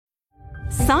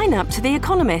Sign up to The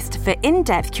Economist for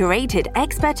in-depth curated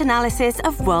expert analysis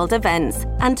of world events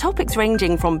and topics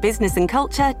ranging from business and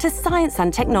culture to science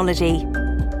and technology.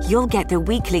 You'll get the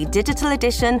weekly digital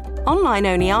edition,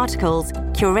 online-only articles,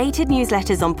 curated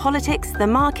newsletters on politics, the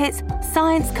markets,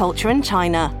 science, culture and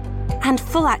China, and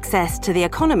full access to The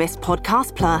Economist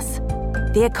Podcast Plus.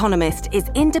 The Economist is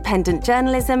independent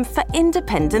journalism for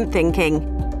independent thinking.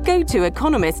 Go to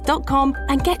economist.com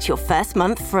and get your first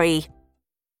month free.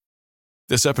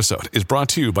 This episode is brought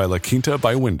to you by La Quinta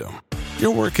by Wyndham.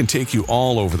 Your work can take you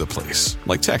all over the place,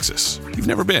 like Texas. You've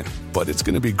never been, but it's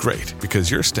going to be great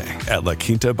because you're staying at La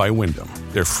Quinta by Wyndham.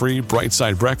 Their free Bright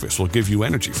Side breakfast will give you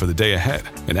energy for the day ahead.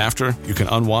 And after, you can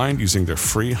unwind using their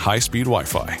free high-speed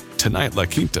Wi-Fi. Tonight, La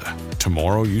Quinta.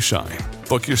 Tomorrow, you shine.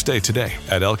 Book your stay today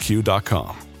at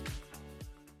lq.com.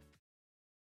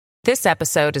 This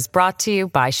episode is brought to you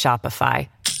by Shopify.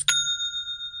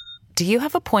 Do you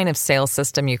have a point of sale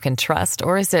system you can trust,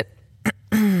 or is it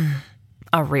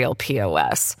a real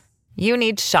POS? You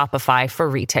need Shopify for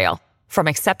retail. From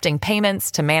accepting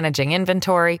payments to managing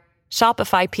inventory,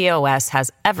 Shopify POS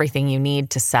has everything you need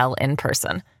to sell in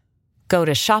person. Go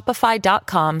to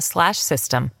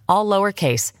shopify.com/system, all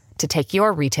lowercase, to take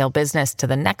your retail business to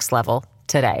the next level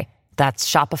today. That's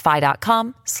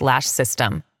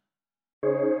shopify.com/system.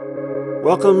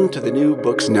 Welcome to the New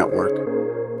Books Network.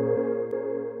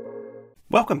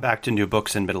 Welcome back to New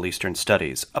Books in Middle Eastern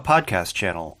Studies, a podcast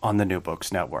channel on the New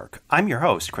Books Network. I'm your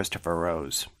host, Christopher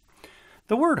Rose.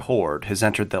 The word horde has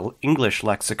entered the English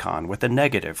lexicon with a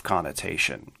negative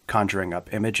connotation, conjuring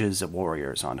up images of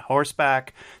warriors on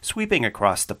horseback, sweeping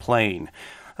across the plain,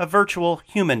 a virtual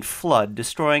human flood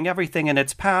destroying everything in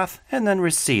its path and then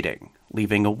receding,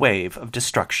 leaving a wave of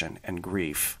destruction and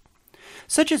grief.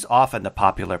 Such is often the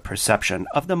popular perception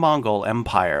of the Mongol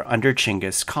Empire under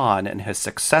Chinggis Khan and his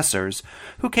successors,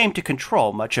 who came to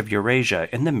control much of Eurasia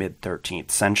in the mid-13th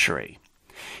century.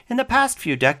 In the past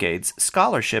few decades,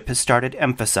 scholarship has started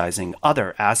emphasizing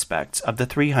other aspects of the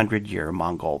 300-year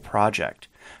Mongol project.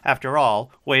 After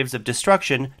all, waves of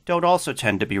destruction don't also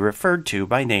tend to be referred to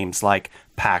by names like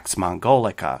Pax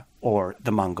Mongolica or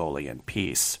the Mongolian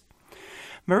Peace.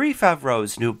 Marie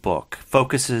Favreau's new book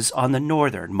focuses on the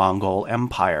northern Mongol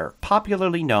Empire,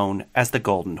 popularly known as the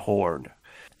Golden Horde.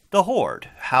 The Horde,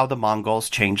 How the Mongols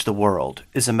Changed the World,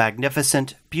 is a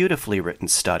magnificent, beautifully written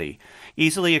study,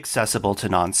 easily accessible to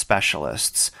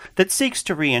non-specialists, that seeks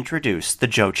to reintroduce the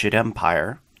Jochid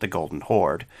Empire, the Golden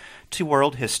Horde, to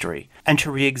world history and to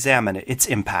re-examine its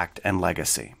impact and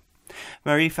legacy.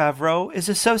 Marie Favreau is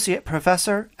Associate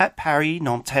Professor at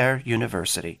Paris-Nanterre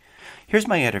University. Here's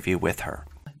my interview with her.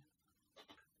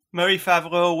 Marie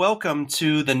Favreau, welcome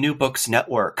to the New Books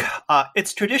Network.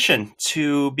 It's tradition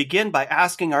to begin by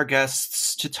asking our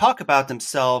guests to talk about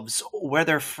themselves, where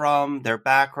they're from, their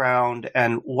background,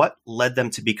 and what led them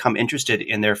to become interested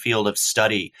in their field of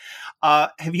study.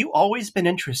 Have you always been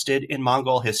interested in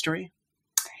Mongol history?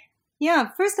 Yeah,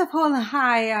 first of all,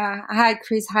 hi,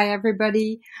 Chris. Hi,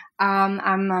 everybody.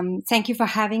 Thank you for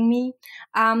having me.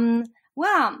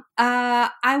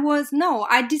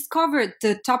 I discovered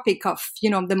the topic of,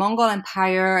 the Mongol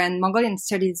Empire and Mongolian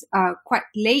studies quite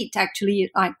late,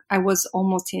 actually. I was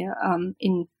almost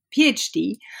in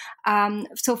PhD.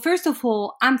 So first of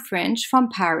all, I'm French from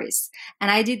Paris,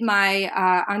 and I did my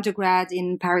undergrad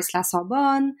in Paris-La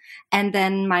Sorbonne, and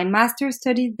then my master's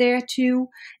studied there too.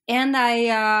 And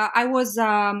I was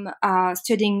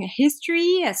studying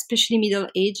history, especially Middle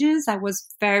Ages. I was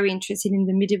very interested in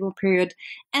the medieval period,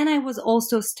 and I was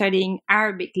also studying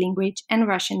Arabic language and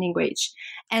Russian language.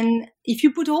 And if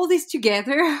you put all this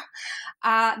together,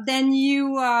 then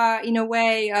you, in a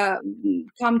way,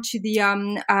 come to the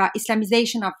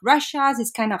Islamization of Russia,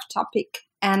 this kind of topic.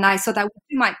 And I thought I would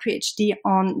do my PhD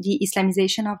on the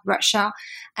Islamization of Russia,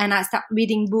 and I started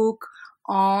reading book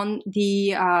on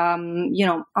the, on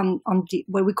the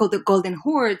what we call the Golden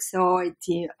Horde, so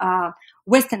the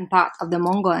western part of the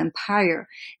Mongol Empire,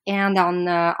 and on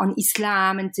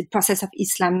Islam and the process of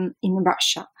Islam in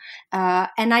Russia.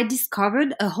 And I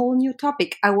discovered a whole new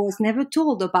topic. I was never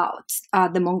told about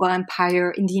the Mongol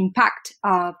Empire and the impact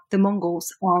of the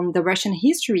Mongols on the Russian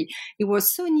history. It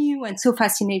was so new and so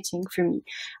fascinating for me.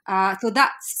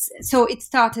 So it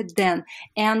started then.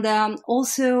 And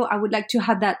also, I would like to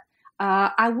add that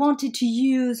I wanted to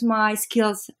use my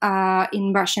skills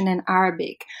in Russian and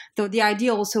Arabic. So the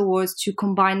idea also was to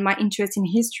combine my interest in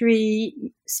history,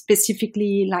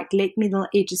 specifically like late Middle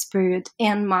Ages period,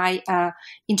 and my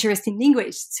interest in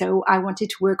language. So I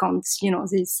wanted to work on,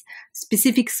 these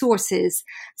specific sources.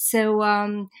 So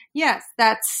yes,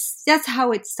 that's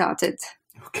how it started.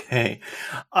 Okay.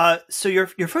 So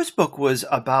your first book was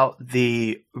about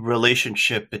the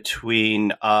relationship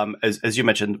between, as you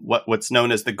mentioned, what's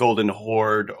known as the Golden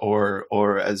Horde,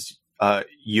 or as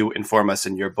you inform us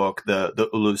in your book, the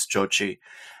Ulus Jochi,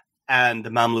 and the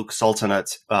Mamluk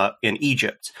Sultanate in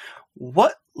Egypt.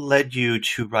 What led you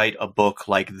to write a book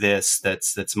like this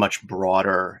that's much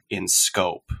broader in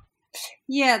scope?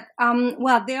 Yeah,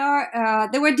 well,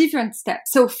 there were different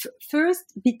steps. So first,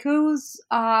 because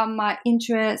my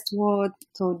interest was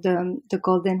the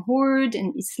Golden Horde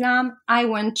and Islam, I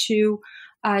went to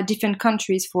different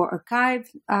countries for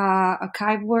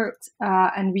archive work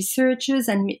and researchers,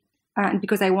 and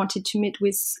because I wanted to meet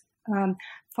with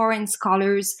foreign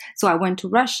scholars. So I went to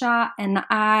Russia, and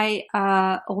I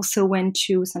also went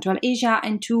to Central Asia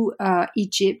and to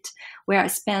Egypt, where I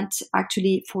spent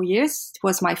actually 4 years. It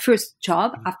was my first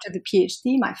job after the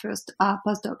PhD, my first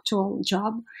postdoctoral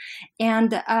job.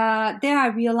 And there I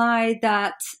realized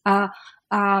that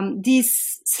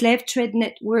this slave trade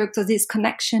network, so this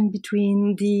connection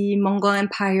between the Mongol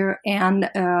Empire and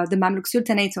the Mamluk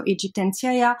Sultanate, so Egypt and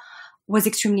Syria, was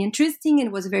extremely interesting and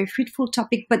it was a very fruitful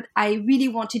topic, but I really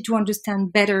wanted to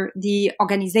understand better the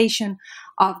organization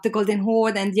of the Golden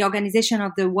Horde and the organization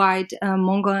of the wide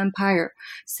Mongol Empire.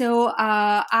 So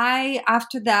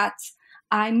after that,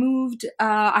 I moved,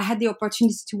 I had the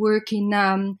opportunity to work in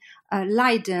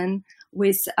Leiden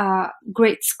with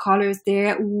great scholars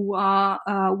there who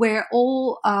were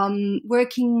all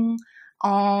working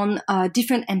on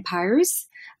different empires.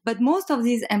 But most of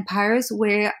these empires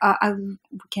were, we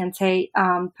can say,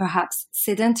 perhaps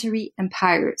sedentary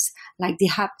empires, like the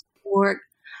Habsburg,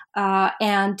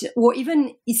 or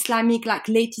even Islamic, like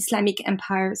late Islamic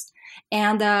empires.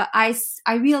 And I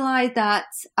realized that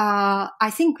I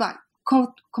think like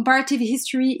comparative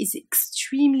history is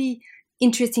extremely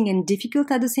interesting and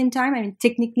difficult at the same time. I mean,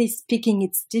 technically speaking,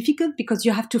 it's difficult because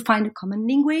you have to find a common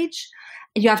language,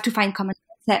 and you have to find common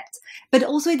concept. But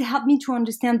also it helped me to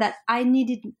understand that I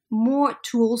needed more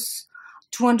tools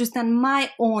to understand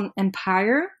my own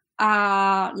empire,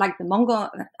 like the Mongol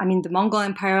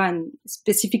Empire, and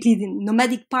specifically the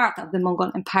nomadic part of the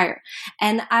Mongol Empire.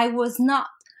 And I was not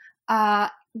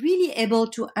really able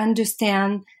to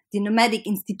understand the nomadic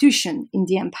institution in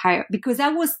the empire because I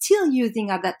was still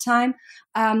using at that time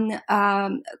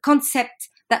concepts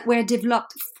that were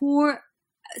developed for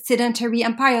sedentary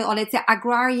empire, or let's say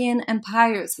agrarian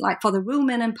empires, like for the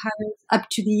Roman empires up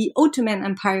to the Ottoman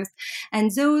empires.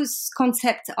 And those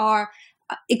concepts are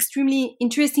extremely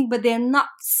interesting, but they're not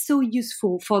so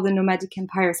useful for the nomadic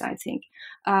empires, I think.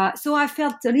 So I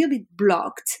felt a little bit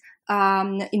blocked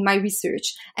in my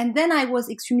research. And then I was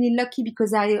extremely lucky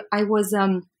because I was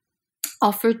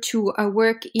offered to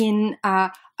work in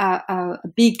a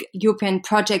big European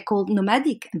project called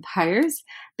Nomadic Empires,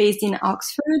 based in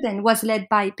Oxford, and was led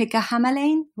by Pekka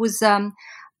Hamalainen, who's an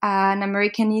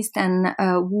Americanist and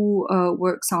who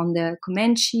works on the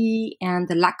Comanche and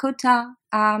the Lakota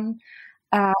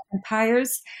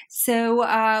empires. So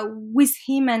with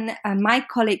him and my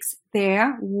colleagues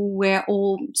there, who were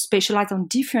all specialized on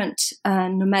different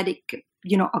nomadic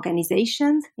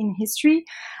organizations in history,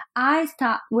 I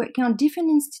start working on different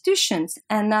institutions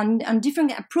and on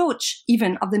different approach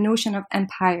even of the notion of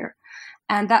empire.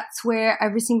 And that's where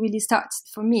everything really starts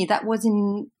for me. That was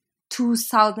in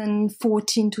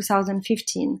 2014,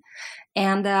 2015.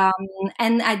 And I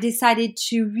decided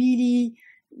to really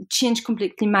change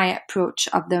completely my approach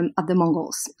of the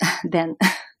Mongols then.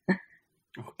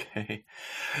 Okay.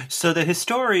 So the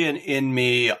historian in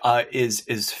me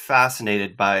is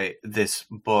fascinated by this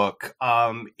book.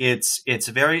 It's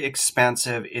very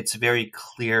expansive. It's very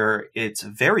clear. It's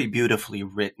very beautifully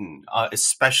written,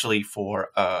 especially for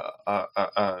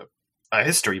a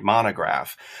history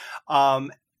monograph.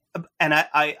 And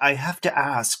I have to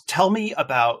ask, tell me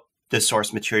about the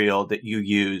source material that you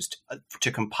used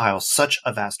to compile such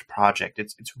a vast project.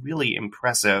 It's really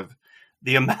impressive,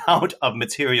 the amount of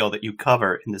material that you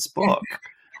cover in this book.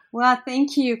 Well,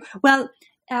 thank you. Well,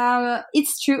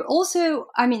 it's true. Also,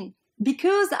 I mean,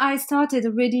 because I started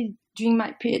already during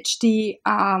my PhD,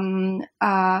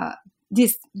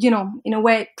 this, in a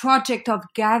way, project of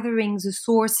gathering the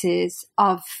sources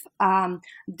of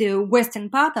the western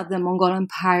part of the Mongol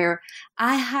Empire.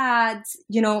 I had,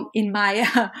 in my,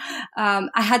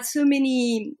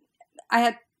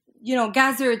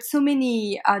 gathered so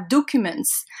many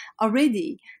documents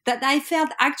already that I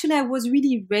felt actually I was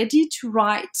really ready to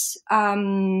write. I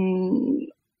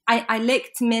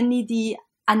lacked mainly the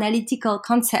analytical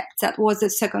concept that was the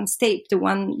second step, the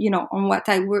one, on what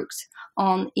I worked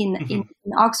on in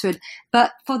Oxford.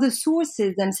 But for the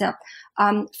sources themselves,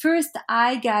 first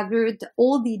I gathered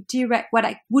all the what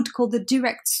I would call the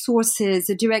direct sources,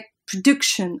 the direct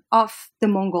production of the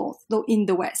Mongols, though in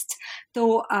the West.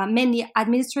 So mainly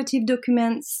administrative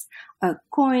documents,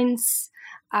 coins,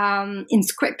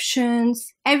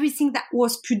 inscriptions, everything that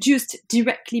was produced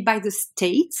directly by the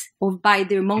state or by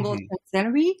the Mongol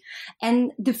chancellery.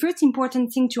 And the first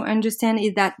important thing to understand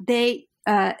is that they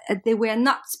were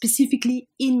not specifically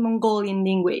in Mongolian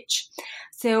language.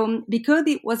 So because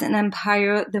it was an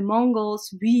empire, the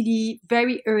Mongols really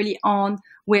very early on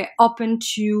were open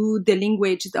to the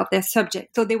language of their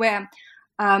subject. So they were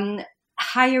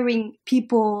hiring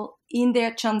people in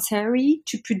their chancellery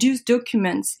to produce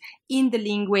documents in the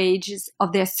languages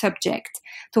of their subject.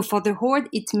 So for the Horde,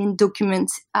 it means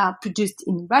documents produced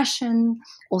in Russian,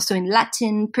 also in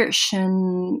Latin,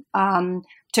 Persian,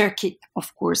 Turkic,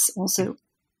 of course, also.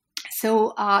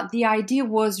 So the idea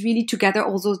was really to gather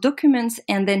all those documents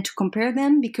and then to compare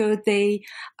them, because they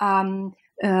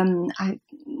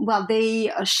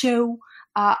show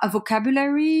a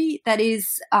vocabulary that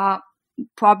is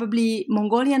probably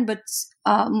Mongolian, but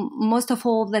most of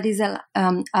all that is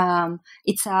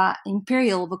it's a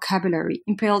imperial vocabulary,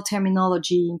 imperial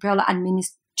terminology, imperial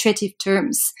administrative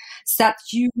terms that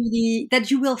you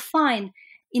will find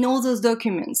in all those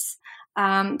documents.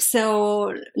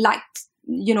 So like,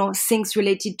 things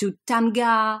related to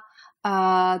Tamga,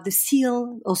 the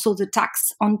seal, also the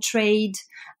tax on trade.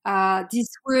 This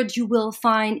word you will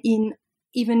find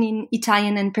even in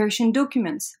Italian and Persian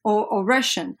documents or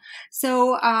Russian.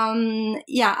 So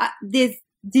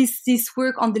this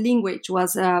work on the language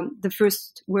was the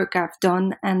first work I've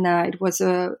done, and it was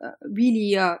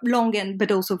really long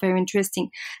but also very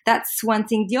interesting. That's one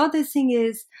thing. The other thing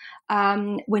is,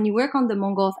 when you work on the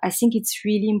Mongols, I think it's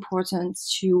really important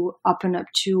to open up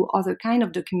to other kind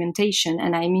of documentation,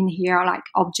 and I mean here like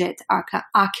object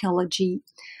archaeology.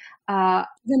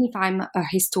 Even if I'm a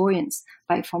historian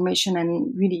by formation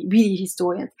and really, really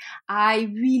historian, I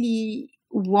really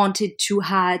wanted to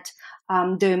add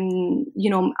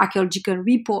the archaeological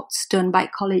reports done by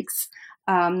colleagues,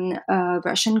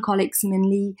 Russian colleagues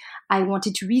mainly. I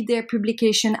wanted to read their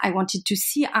publication. I wanted to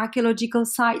see archaeological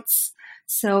sites.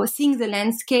 So seeing the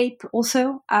landscape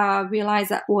also, realized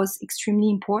that was extremely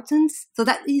important. So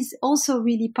that is also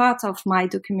really part of my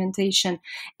documentation.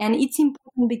 And it's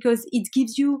important because it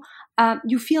gives you,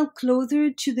 you feel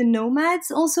closer to the nomads,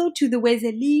 also to the way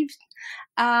they lived.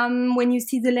 When you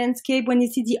see the landscape, when you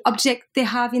see the object they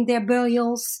have in their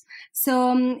burials.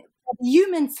 So the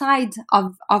human side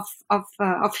of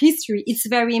history, it's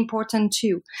very important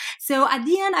too. So at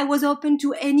the end, I was open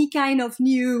to any kind of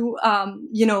new,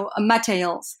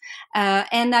 materials.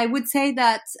 And I would say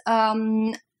that,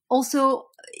 also,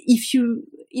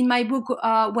 in my book,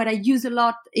 what I use a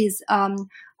lot is,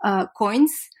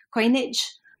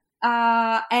 coinage.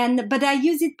 But I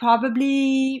use it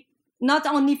probably not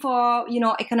only for,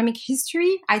 economic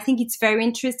history. I think it's very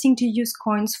interesting to use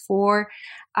coins for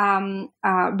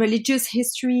religious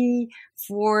history,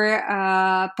 for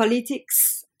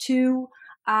politics too.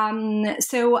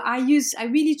 So I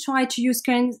really try to use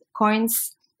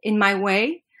coins in my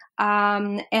way.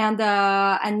 And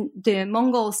the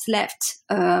Mongols left,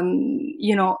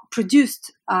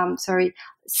 produced,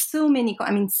 so many,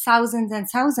 thousands and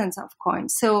thousands of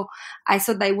coins. So I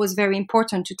thought that it was very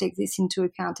important to take this into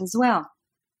account as well.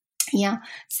 Yeah.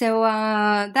 So,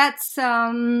 that's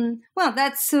the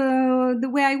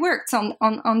way I worked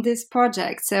on this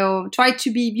project. So try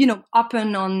to be,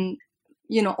 open on,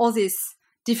 all these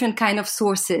different kind of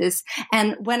sources.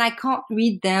 And when I can't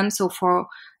read them, so for,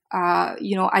 I'm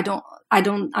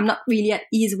not really at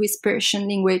ease with Persian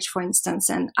language, for instance,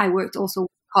 and I worked also with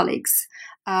colleagues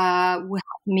who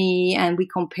helped me, and we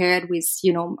compared with,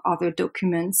 other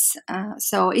documents.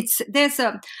 So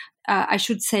I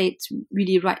should say it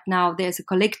really right now, there's a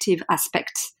collective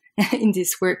aspect in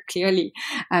this work, clearly.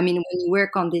 I mean, when you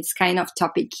work on this kind of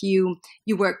topic, you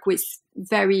work with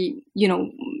very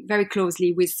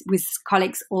closely with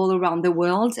colleagues all around the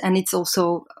world, and it's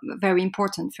also very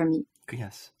important for me.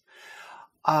 Yes.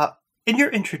 In your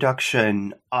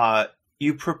introduction,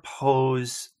 you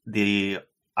propose the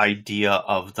idea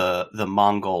of the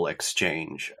Mongol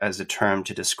exchange as a term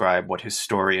to describe what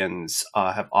historians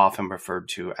have often referred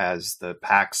to as the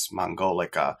Pax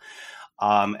Mongolica.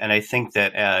 And I think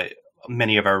that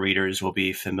many of our readers will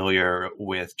be familiar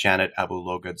with Janet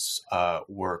Abu-Lughod's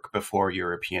work Before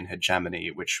European Hegemony,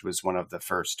 which was one of the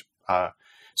first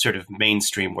sort of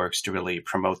mainstream works to really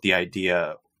promote the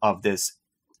idea of this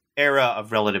era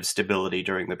of relative stability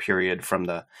during the period from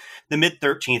the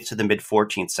mid-13th to the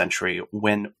mid-14th century,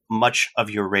 when much of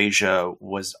Eurasia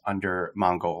was under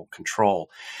Mongol control.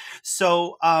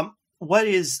 So what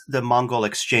is the Mongol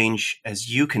exchange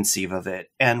as you conceive of it,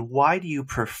 and why do you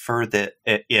prefer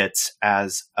it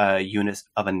as a unit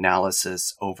of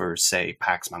analysis over, say,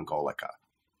 Pax Mongolica?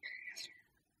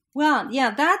 Well,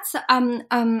 yeah, that's an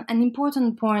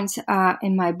important point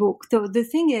in my book. So the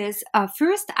thing is,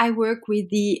 first I work with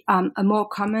the a more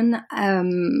common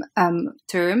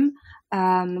term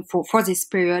for this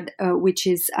period, which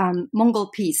is Mongol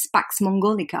peace, Pax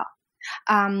Mongolica.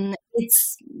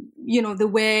 It's, the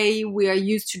way we are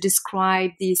used to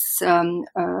describe this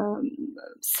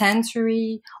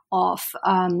century of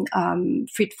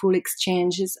fruitful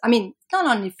exchanges. I mean, not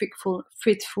only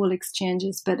fruitful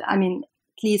exchanges, but I mean,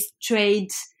 at least trade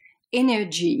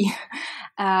energy,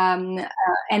 and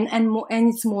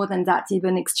it's more than that,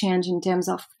 even exchange in terms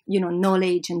of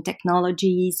knowledge and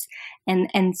technologies,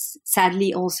 and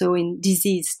sadly also in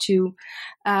disease too.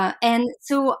 And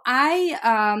so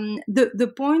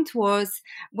the point was,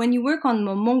 when you work on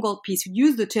Mongol peace, you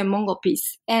use the term Mongol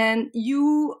peace, and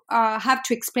you have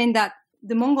to explain that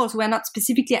the Mongols were not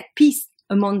specifically at peace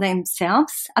among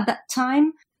themselves at that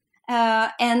time.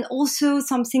 And also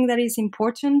something that is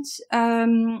important,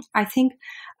 I think,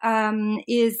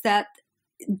 is that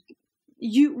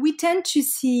we tend to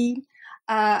see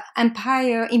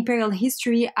imperial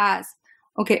history as,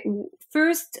 okay,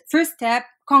 first step,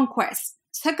 conquest.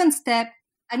 Second step,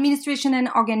 administration and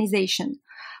organization.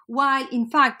 While in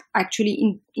fact,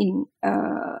 actually,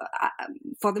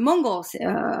 for the Mongols,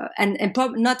 and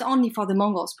not only for the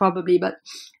Mongols probably, but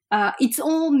it's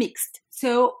all mixed.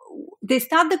 So they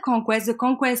start the conquest. The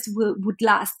conquest would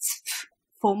last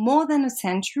for more than a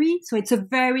century. So it's a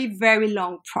very, very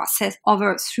long process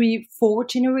over 3-4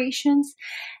 generations.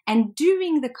 And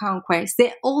during the conquest,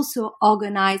 they also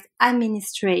organize,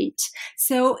 administrate.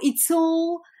 So it's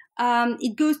all,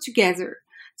 it goes together.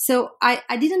 So I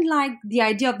didn't like the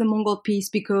idea of the Mongol peace,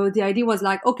 because the idea was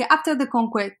like, okay, after the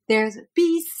conquest, there's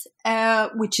peace,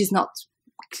 which is not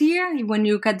clear. When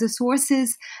you look at the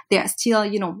sources, there are still,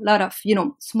 a lot of,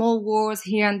 small wars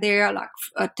here and there, like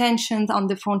tensions on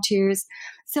the frontiers.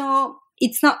 So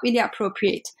it's not really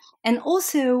appropriate. And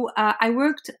also,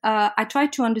 I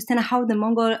tried to understand how the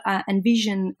Mongol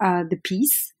envision the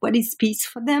peace. What is peace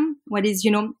for them? What is,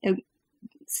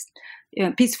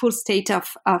 a peaceful state of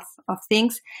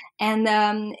things? And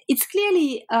it's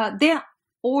clearly their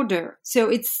order. So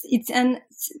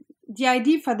the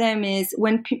idea for them is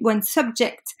when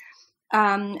subjects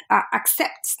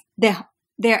accept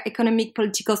their economic,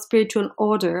 political, spiritual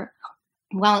order,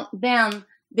 well, then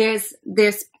there's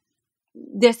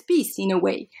peace in a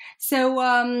way. So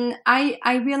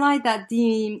I realized that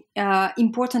the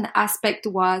important aspect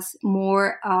was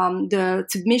more the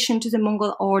submission to the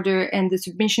Mongol order and the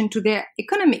submission to their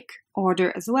economic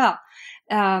order as well.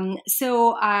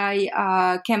 So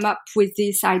I came up with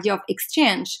this idea of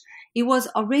exchange. It was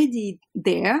already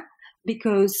there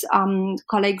because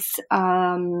colleagues,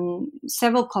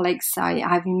 several colleagues I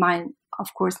have in mind,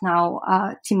 of course, now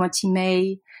Timothy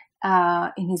May,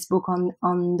 in his book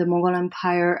on the Mongol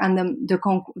Empire and the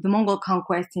Mongol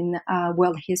conquest in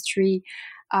world history,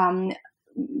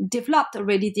 developed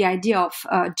already the idea of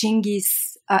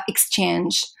Genghis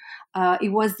exchange.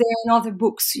 It was there in other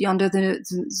books under the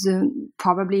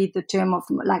probably the term of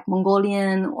like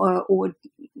Mongolian or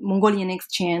Mongolian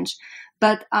exchange,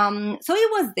 but so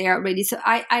it was there already. So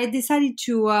I decided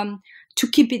to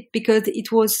keep it because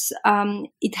it was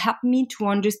it helped me to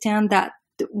understand that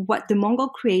what the Mongol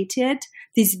created,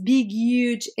 this big,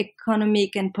 huge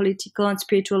economic and political and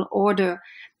spiritual order,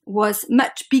 was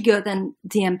much bigger than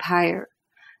the empire.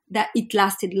 That it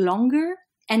lasted longer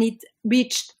and it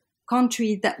reached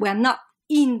countries that were not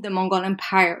in the Mongol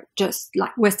Empire, just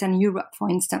like Western Europe, for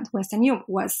instance. Western Europe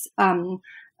was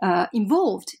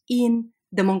involved in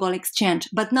the Mongol exchange,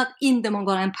 but not in the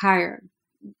Mongol Empire,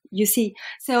 you see.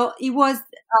 So it was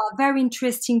very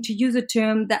interesting to use a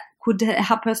term that could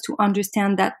help us to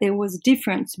understand that there was a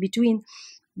difference between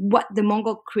what the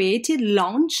Mongol created,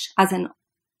 launched as an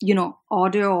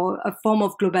order or a form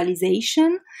of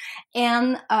globalization,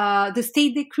 and the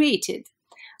state they created,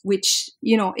 which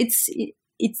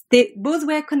they both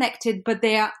were connected, but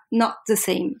they are not the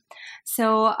same.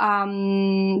 So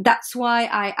that's why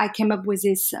I came up with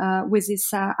this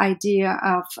idea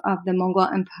of the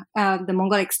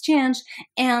Mongol exchange.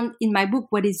 And in my book,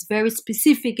 what is very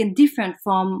specific and different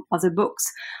from other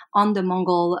books on the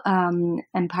Mongol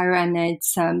Empire and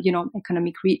its,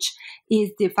 economic reach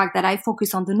is the fact that I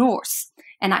focus on the north.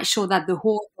 And I show that the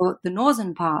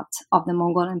northern part of the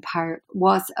Mongol Empire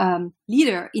was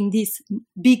leader in this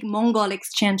big Mongol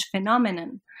exchange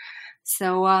phenomenon.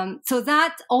 So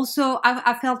that also,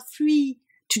 I felt free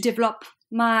to develop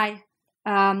my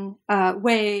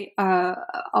way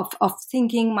of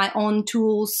thinking, my own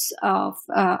tools of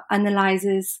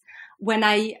analysis. When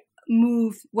I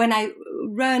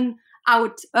run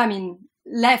out,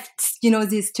 left,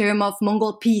 this term of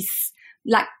Mongol peace,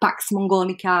 like Pax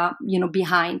Mongolica,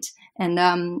 behind.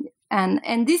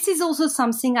 And this is also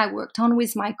something I worked on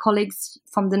with my colleagues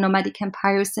from the nomadic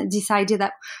empires, and decided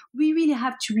that we really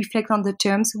have to reflect on the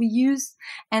terms we use,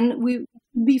 and we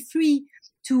be free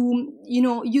to,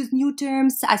 use new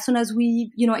terms as soon as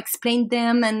we, explain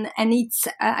them. And it's,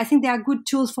 I think they are good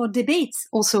tools for debates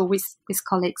also with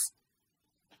colleagues.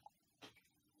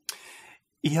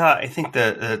 Yeah, I think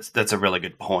that's a really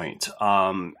good point.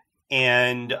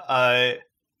 And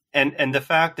the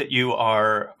fact that you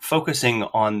are focusing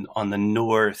on the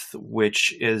north,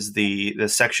 which is the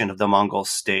section of the Mongol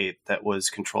state that was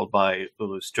controlled by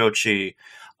Ulus Jochi,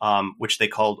 which they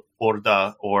called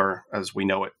Orda, or as we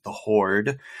know it, the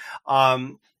Horde.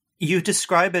 You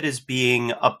describe it as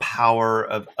being a power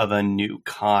of a new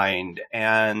kind.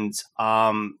 And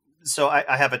so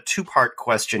I have a two-part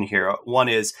question here. One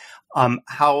is,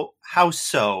 how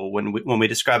so when we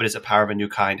describe it as a power of a new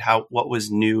kind? What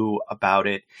was new about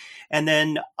it? And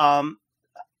then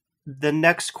the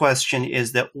next question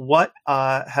is that what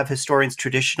have historians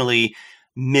traditionally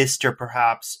missed or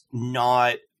perhaps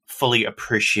not fully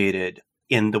appreciated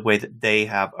in the way that they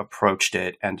have approached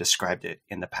it and described it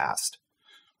in the past?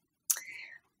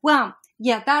 Well,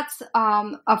 yeah, that's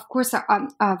of course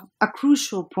a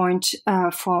crucial point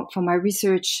for my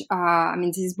research.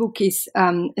 This book is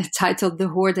titled "The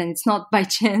Horde," and it's not by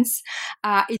chance.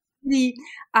 It's really,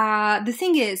 the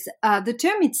thing is, the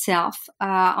term itself,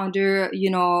 under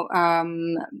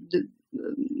the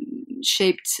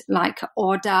shaped like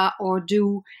Orda or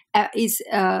Du,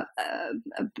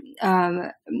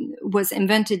 was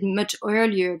invented much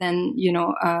earlier than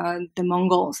the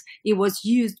Mongols. It was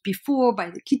used before by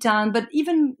the Khitan, but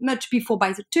even much before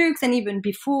by the Turks, and even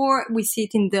before we see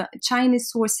it in the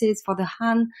Chinese sources for the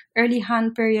early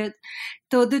Han period.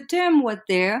 So the term was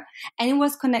there, and it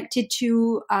was connected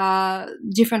to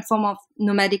different form of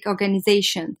nomadic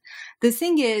organization. The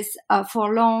thing is,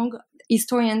 for long,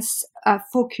 historians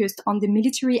focused on the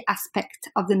military aspect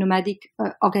of the nomadic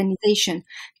organization,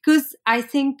 because I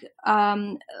think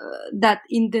that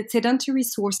in the sedentary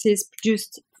sources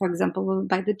produced, for example,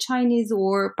 by the Chinese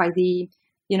or by the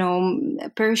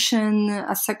Persian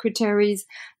secretaries,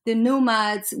 the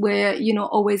nomads were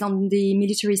always on the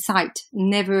military side,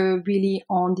 never really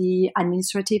on the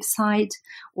administrative side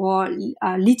or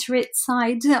literate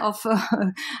side of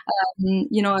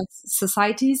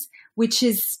societies, which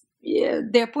is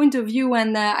their point of view.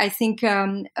 And I think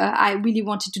I really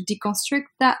wanted to deconstruct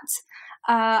that.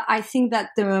 I think that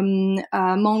the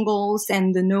Mongols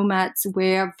and the nomads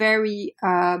were very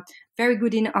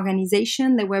good in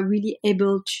organization. They were really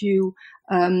able to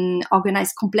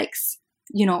organize complex,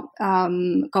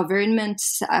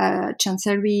 governments,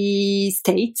 chancellery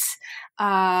states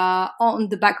on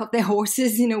the back of their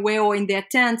horses in a way, or in their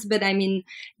tents. But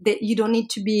you don't need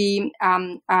to be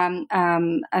an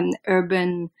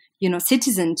urban,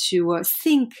 citizen to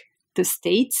think the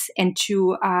states and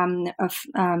to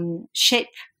shape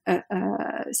a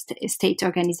state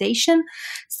organization.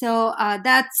 So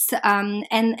that's and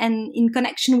in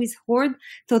connection with Horde,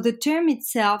 so the term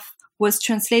itself was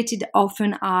translated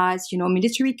often as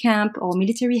military camp or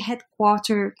military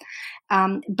headquarter.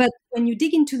 But when you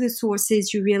dig into the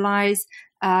sources, you realize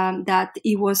that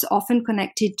it was often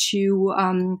connected to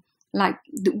like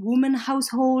the women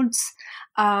households,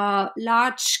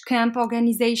 large camp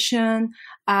organization,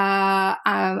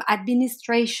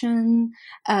 administration.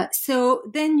 So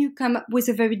then you come up with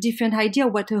a very different idea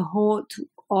what a Horde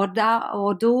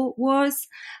Ordo was.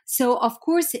 So of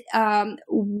course, it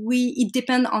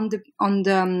depends on the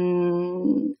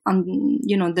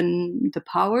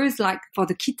powers. Like for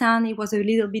the Khitan, it was a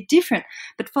little bit different,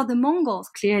 but for the Mongols,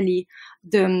 clearly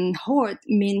the Horde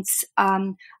means a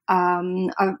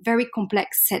very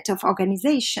complex set of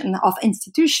organization of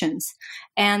institutions,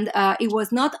 and it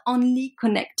was not only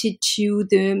connected to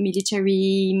the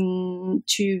military,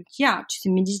 to the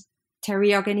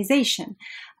military organization.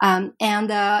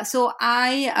 So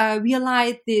I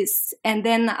realized this, and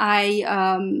then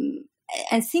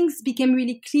and things became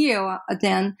really clear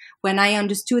then when I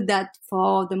understood that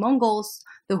for the Mongols,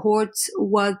 the Horde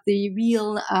was the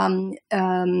real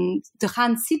the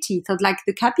Han city, so like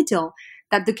the capital,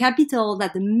 that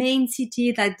the main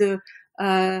city, that the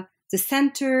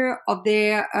center of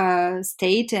their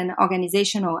state and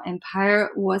organization or empire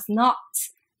was not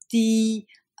the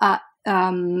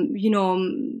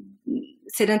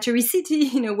sedentary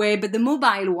city in a way, but the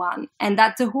mobile one, and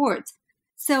that's the Horde.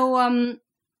 So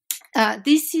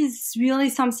this is really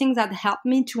something that helped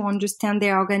me to understand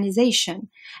their organization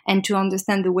and to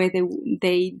understand the way they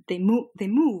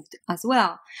moved as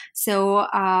well. So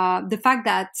the fact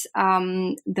that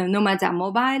the nomads are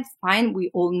mobile, fine, we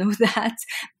all know that.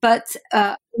 But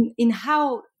in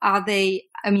how are they?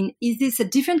 I mean, is this a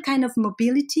different kind of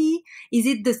mobility? Is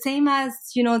it the same as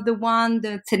the one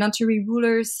the sedentary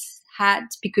rulers had,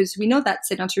 because we know that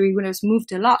sedentary rulers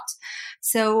moved a lot.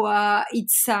 So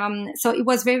so it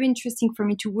was very interesting for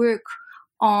me to work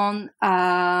on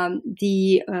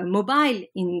the mobile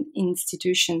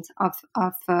institutions of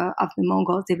the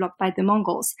Mongols, developed by the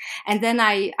Mongols. And then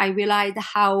I realized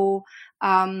how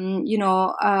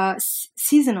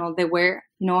seasonal they were,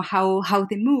 how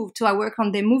they moved. So I work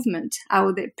on their movement,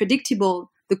 how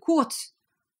predictable the court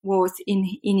was in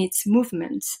its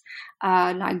movements,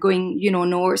 like going,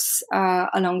 north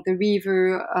along the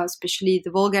river, especially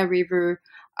the Volga River,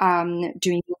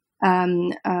 during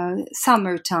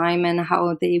summertime, and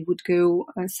how they would go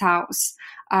south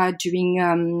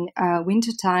during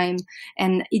wintertime.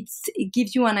 And it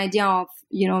gives you an idea of,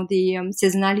 the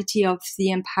seasonality of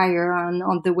the empire and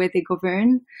on the way they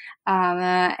govern,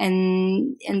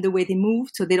 and the way they move.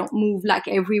 So they don't move like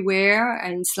everywhere,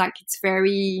 and it's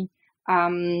very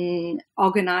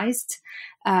organized.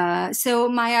 So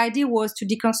my idea was to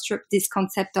deconstruct this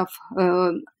concept of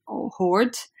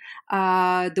horde,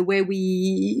 the way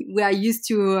we are used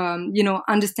to,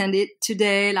 understand it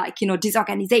today, like,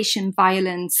 disorganization,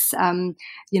 violence,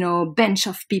 bunch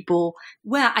of people.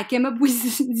 Well, I came up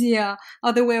with the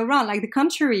other way around, like the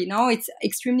contrary. It's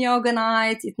extremely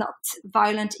organized. It's not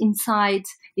violent inside.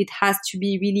 It has to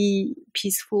be really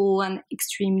peaceful and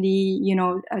extremely,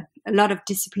 a lot of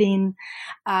discipline.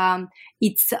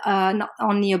 It's not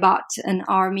only about an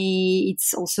army.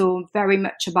 It's also very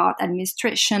much about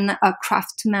administration, a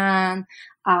craftsman,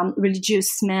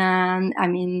 religious man.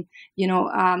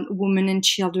 Women and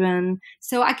children.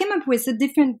 So I came up with a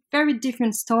very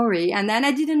different story, and then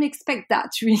I didn't expect that,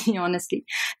 really, honestly.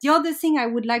 The other thing I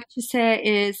would like to say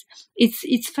is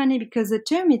it's funny because the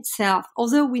term itself,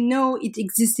 although we know it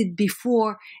existed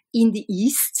before in the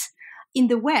East, in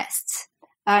the West,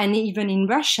 and even in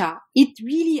Russia, it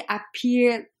really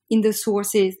appeared in the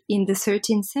sources in the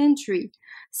 13th century.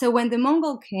 So when the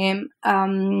Mongol came,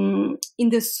 the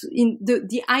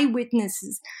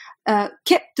eyewitnesses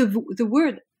kept the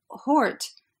word horde.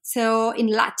 So in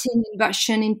Latin, in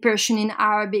Russian, in Persian, in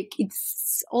Arabic,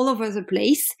 it's all over the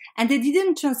place. And they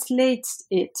didn't translate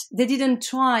it. They didn't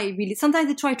try, really. Sometimes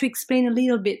they try to explain a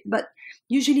little bit, but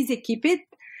usually they keep it.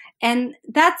 And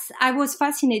I was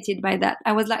fascinated by that.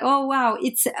 I was like, oh, wow,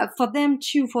 it's for them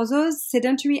too, for those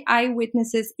sedentary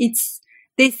eyewitnesses,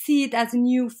 they see it as a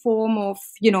new form of,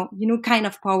 kind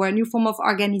of power, a new form of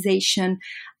organization.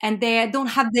 And they don't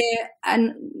have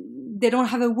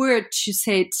a word to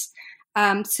say it.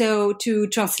 So to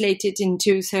translate it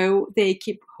into, so they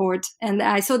keep horde. And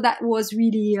I thought that was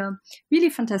really, really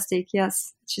fantastic.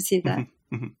 Yes, to see that.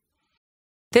 Mm-hmm.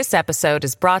 This episode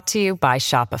is brought to you by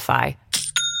Shopify.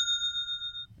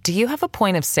 Do you have a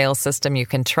point of sale system you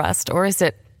can trust, or is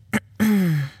it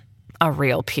a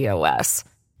real POS?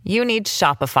 You need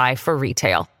Shopify for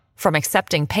retail. From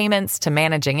accepting payments to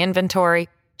managing inventory,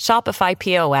 Shopify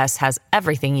POS has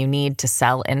everything you need to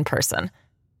sell in person.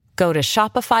 Go to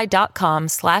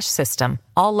shopify.com/system,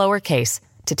 all lowercase,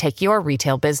 to take your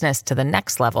retail business to the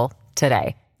next level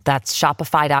today. That's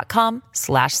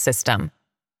shopify.com/system.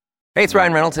 Hey, it's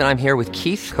Ryan Reynolds, and I'm here with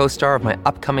Keith, co-star of my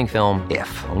upcoming film,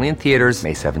 If, only in theaters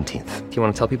May 17th. Do you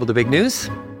want to tell people the big news?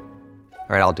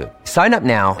 All right, I'll do it. Sign up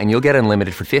now and you'll get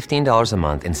unlimited for $15 a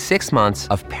month and 6 months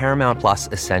of Paramount Plus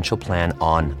Essential Plan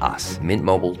on us.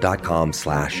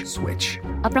 MintMobile.com/switch.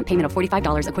 Upfront payment of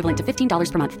 $45 equivalent to $15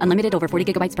 per month. Unlimited over 40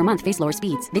 gigabytes per month. Face lower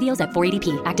speeds. Videos at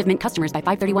 480p. Active Mint customers by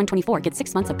 531.24 get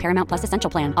 6 months of Paramount Plus Essential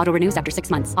Plan. Auto renews after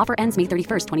 6 months. Offer ends May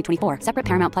 31st, 2024. Separate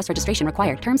Paramount Plus registration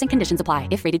required. Terms and conditions apply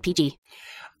if rated PG.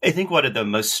 I think one of the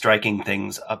most striking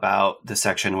things about the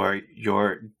section where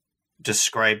you're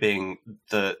describing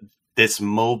this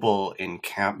mobile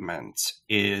encampment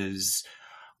is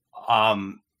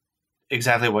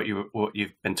exactly what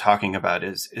you've been talking about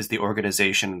is the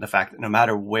organization, and the fact that no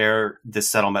matter where this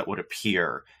settlement would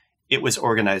appear, it was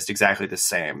organized exactly the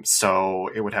same. So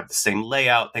it would have the same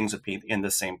layout, things would be in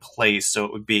the same place. So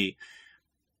it would be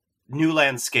new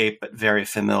landscape, but very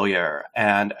familiar.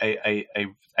 And I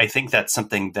think that's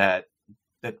something that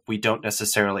we don't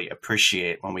necessarily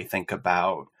appreciate when we think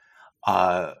about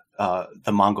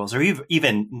the Mongols, or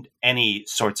even any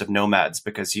sorts of nomads,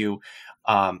 because you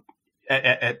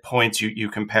at points you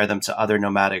compare them to other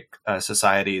nomadic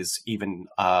societies, even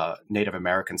Native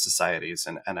American societies,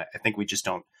 and I think we just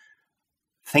don't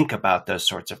think about those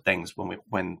sorts of things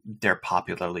when they're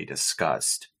popularly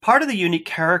discussed. Part of the unique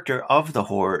character of the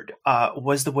Horde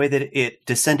was the way that it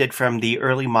descended from the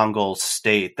early Mongol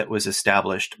state that was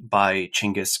established by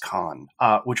Chinggis Khan,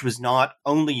 which was not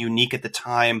only unique at the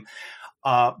time,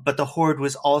 but the Horde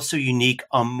was also unique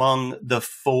among the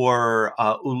four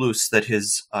ulus that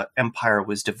his empire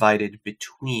was divided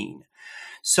between.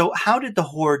 So how did the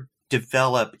Horde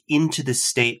develop into the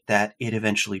state that it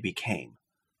eventually became?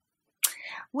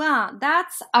 Well,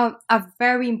 that's a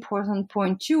very important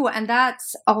point too. And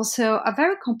that's also a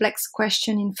very complex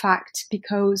question, in fact,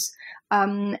 because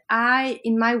in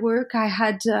my work, I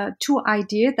had two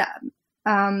ideas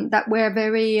that were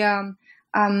very, that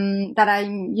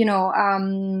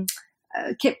I,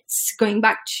 kept going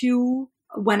back to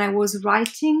when I was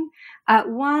writing.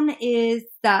 One is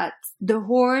that the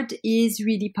Horde is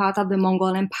really part of the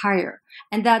Mongol Empire,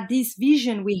 and that this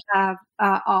vision we have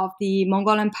of the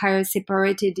Mongol Empire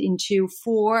separated into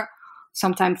 4,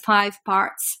 sometimes 5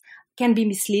 parts can be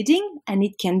misleading, and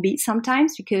it can be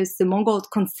sometimes because the Mongols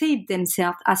conceive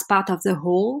themselves as part of the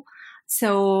whole.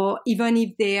 So even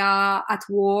if they are at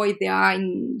war, if they are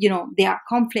in, they are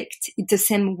conflict in the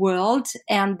same world,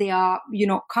 and there are,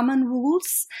 common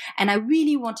rules. And I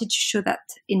really wanted to show that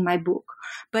in my book.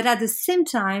 But at the same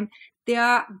time, there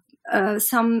are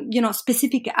some,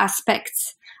 specific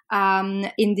aspects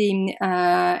in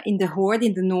the Horde,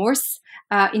 in the north,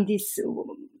 in this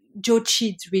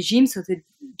Jochid regime. So the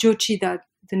Jochid,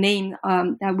 the name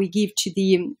that we give to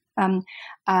the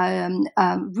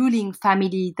ruling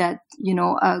family that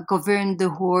governed the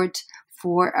Horde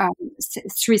for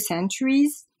 3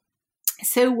 centuries.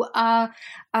 So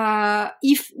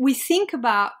if we think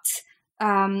about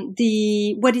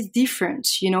what is different,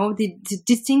 the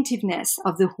distinctiveness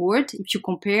of the Horde, if you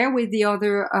compare with the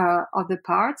other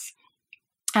parts,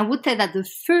 I would say that the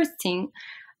first thing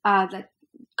that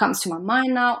comes to my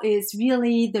mind now is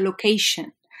really the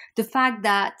location, the fact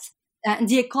that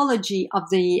the ecology of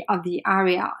the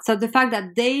area. So the fact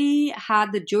that the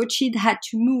Jochid had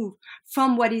to move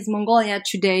from what is Mongolia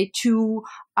today to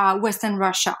Western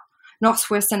Russia,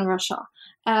 northwestern Russia.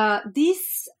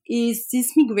 This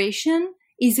migration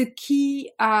is a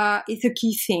key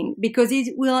thing, because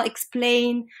it will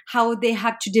explain how they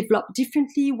have to develop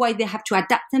differently, why they have to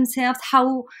adapt themselves,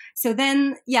 so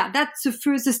then, that's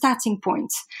the starting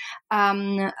point.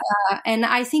 And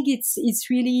I think it's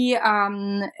really,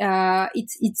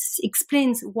 it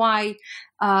explains why,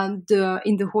 in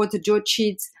the Horde, the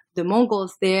Jochids, the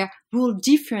Mongols there rule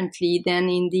differently than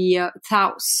in the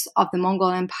south of the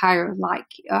Mongol Empire, like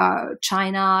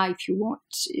China, if you want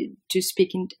to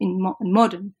speak in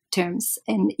modern terms,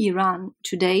 and Iran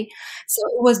today. So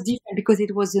it was different because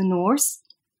it was the north.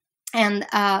 And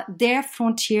their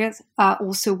frontiers,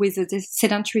 also with the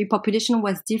sedentary population,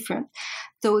 was different.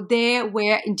 So they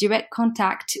were in direct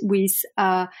contact with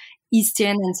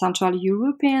Eastern and Central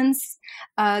Europeans.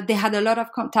 They had a lot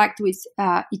of contact with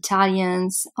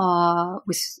Italians,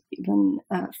 with even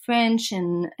French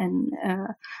and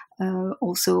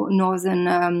also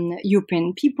Northern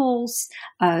European peoples,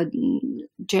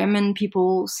 German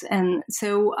peoples. And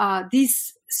so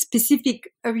this specific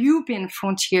European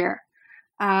frontier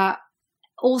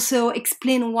also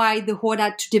explain why the Horde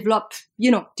had to develop,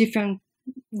 different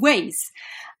ways.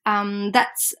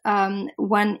 That's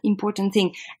one important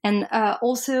thing. And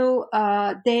also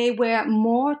they were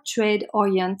more trade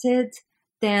oriented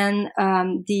than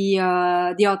the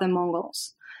other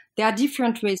Mongols. There are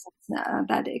different reasons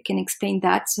that can explain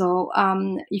that. So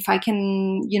if I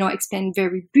can, explain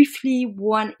very briefly,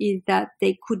 one is that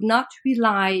they could not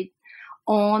rely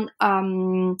on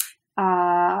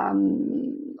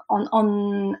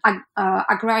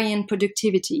agrarian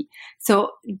productivity.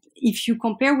 So if you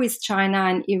compare with China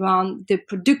and Iran, the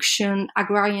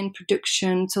agrarian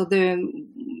production, so the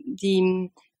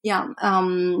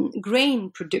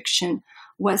grain production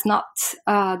was not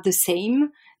the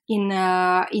same in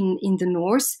the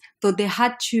north. So they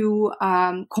had to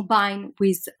combine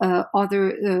with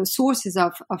other sources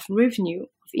of revenue,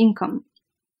 of income.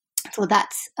 So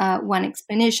that's one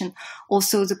explanation.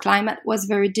 Also, the climate was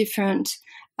very different.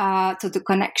 So the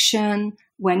connection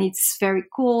when it's very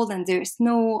cold and there's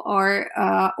snow, or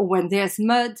when there's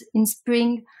mud in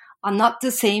spring, are not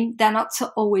the same. They're not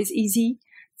so always easy.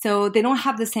 So they don't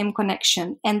have the same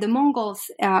connection. And the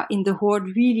Mongols in the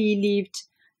horde really lived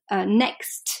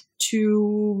next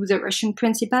to the Russian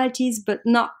principalities, but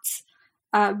not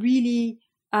really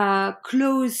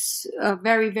close,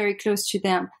 very, very close to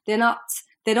them. They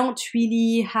don't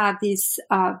really have this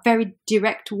very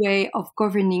direct way of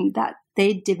governing that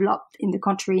they developed in the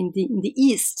country in the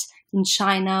east, in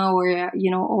China or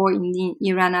in the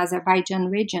Iran-Azerbaijan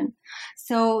region.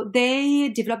 So they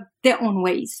developed their own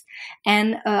ways.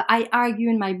 And I argue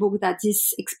in my book that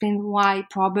this explains why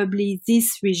probably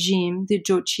this regime, the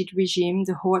Jochid regime,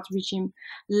 the horde regime,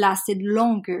 lasted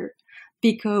longer,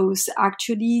 because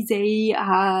actually they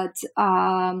had,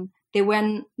 they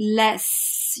were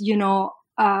less,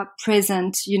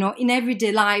 present, in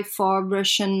everyday life for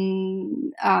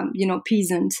Russian,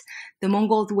 peasants. The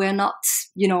Mongols were not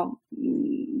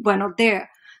there.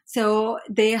 So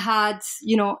they had,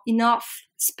 enough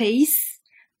space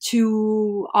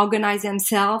to organize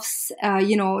themselves,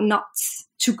 not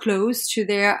too close to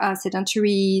their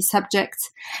sedentary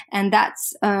subjects. And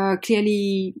that's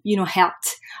clearly,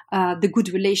 helped the good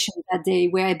relation that they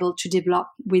were able to develop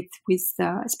with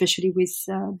especially with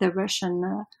the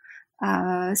Russian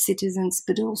citizens,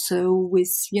 but also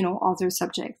with, other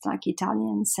subjects like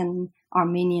Italians and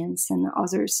Armenians and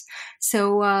others.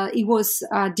 So it was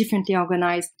differently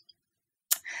organized.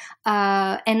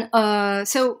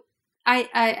 So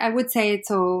I would say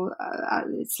so.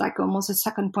 It's like almost a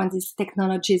second point is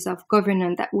technologies of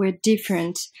governance that were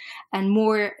different and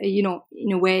more,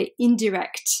 in a way,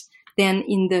 indirect than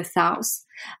in the South.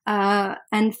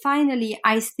 And finally,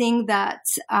 I think that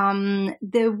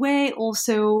the way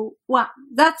also,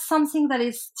 that's something that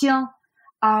is still,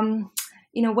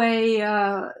 in a way,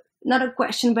 not a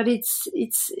question, but it's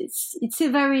a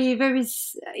very, very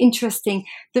interesting.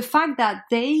 The fact that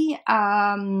they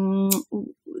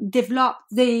developed,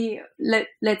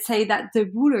 let's say that the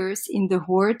rulers in the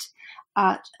horde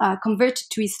converted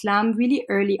to Islam really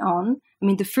early on. I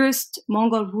mean, the first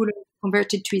Mongol ruler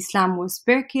converted to Islam was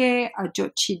Berke,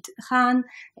 Jochid Khan,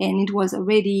 and it was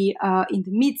already in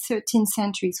the mid-13th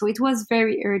century. So it was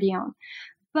very early on.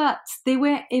 But they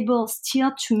were able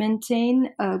still to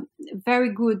maintain a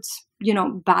very good,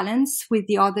 balance with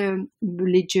the other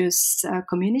religious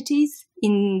communities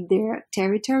in their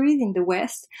territories in the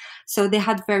West. So they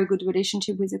had very good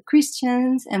relationship with the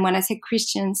Christians. And when I say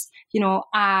Christians,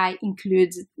 I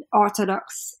include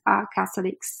Orthodox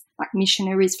Catholics, like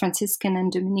missionaries, Franciscan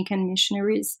and Dominican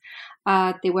missionaries.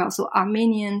 They were also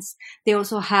Armenians. They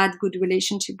also had good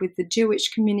relationship with the Jewish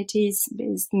communities,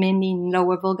 based mainly in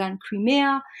Lower Volga and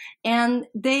Crimea. And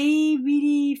they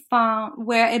really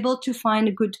were able to find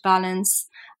a good balance,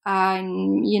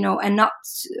 and not,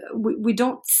 we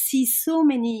don't see so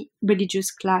many religious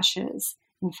clashes.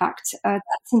 In fact,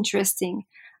 that's interesting.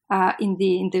 In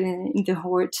the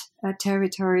horde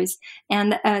territories,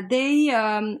 and they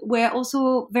were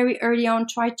also very early on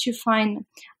tried to find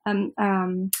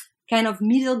kind of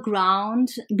middle ground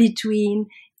between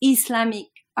Islamic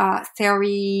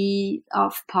theory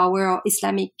of power, or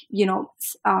Islamic,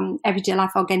 everyday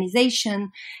life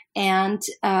organization, and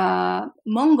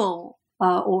Mongol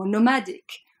or nomadic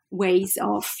ways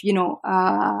of,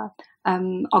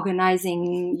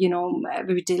 organizing,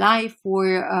 everyday life,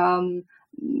 or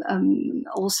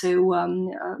also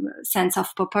sense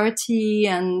of property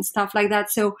and stuff like that.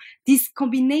 So this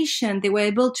combination they were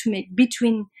able to make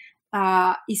between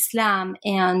Islam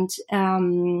and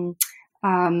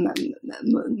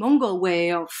Mongol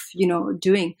way of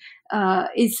doing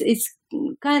is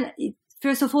kind of,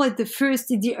 first of all,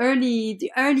 the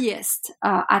earliest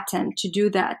attempt to do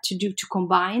that, to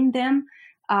combine them,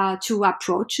 two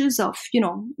approaches of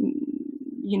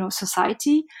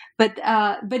society, but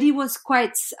it was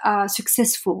quite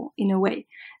successful in a way,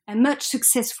 and much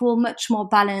more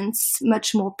balanced,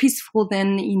 much more peaceful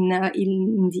than in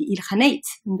the Ilkhanate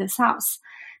in the south.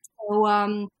 So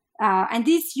and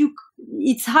this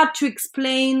it's hard to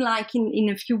explain like in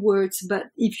a few words, but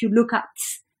if you look at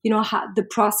how the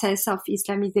process of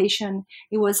Islamization,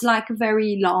 it was like a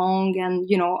very long and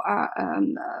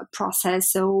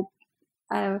process. So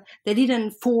they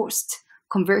didn't forced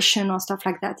conversion or stuff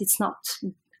like that. It's not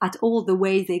at all the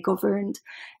way they governed.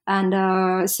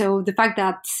 And so the fact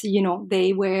that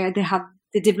they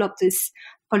developed this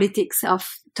politics of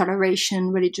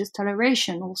toleration, religious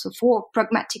toleration, also for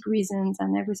pragmatic reasons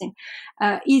and everything,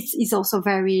 is also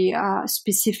very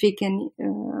specific. And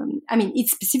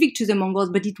it's specific to the Mongols,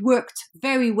 but it worked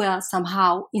very well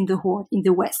somehow in the horde in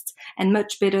the West, and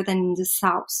much better than in the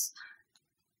south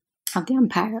of the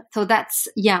empire. So that's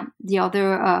the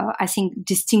other I think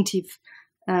distinctive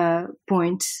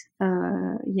point.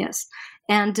 Yes,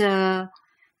 and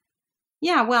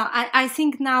Yeah, well, I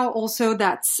think now also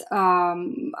that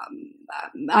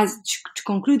as to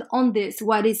conclude on this,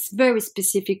 what is very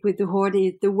specific with the Horde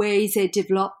is the way they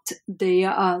developed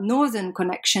the northern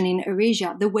connection in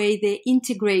Eurasia, the way they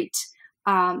integrate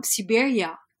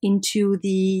Siberia into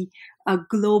the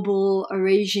global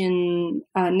Eurasian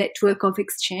network of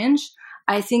exchange.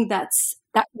 I think that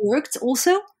worked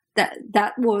also.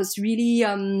 That was really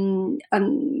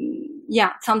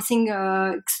something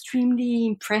extremely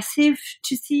impressive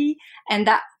to see, and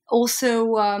that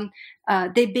also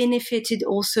they benefited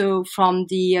also from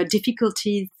the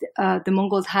difficulties the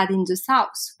Mongols had in the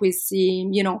south with the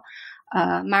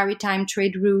maritime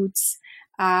trade routes,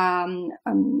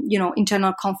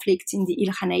 internal conflicts in the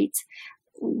Ilkhanate.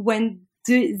 When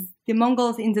the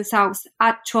Mongols in the south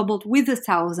had trouble with the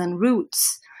southern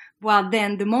routes, while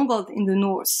then the Mongols in the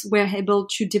north were able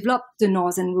to develop the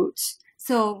northern routes.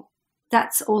 So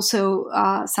that's also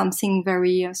something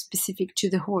very specific to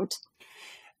the Horde.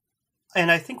 And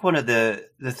I think one of the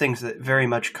things that very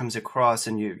much comes across,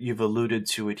 and you've alluded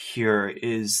to it here,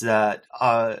 is that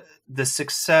the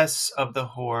success of the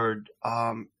Horde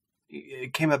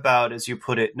it came about, as you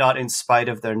put it, not in spite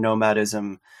of their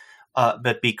nomadism,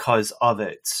 but because of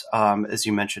it. As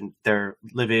you mentioned, they're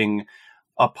living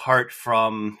apart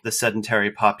from the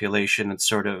sedentary population and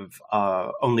sort of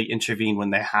only intervene when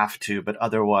they have to, but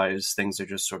otherwise things are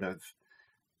just sort of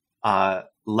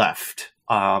left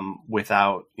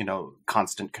without,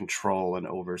 constant control and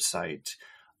oversight,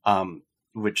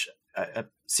 which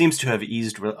seems to have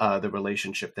eased the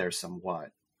relationship there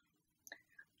somewhat.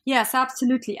 Yes,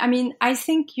 absolutely. I mean, I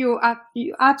think you're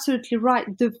absolutely right.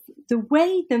 The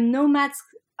way the nomads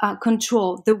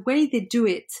control, the way they do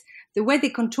it, the way they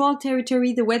control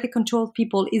territory, the way they control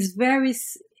people is very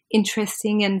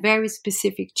interesting and very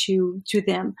specific to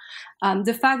them.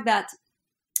 The fact that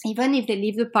even if they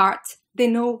live apart, they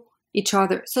know each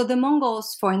other. So the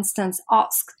Mongols, for instance,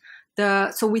 asked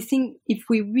so we think if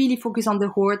we really focus on the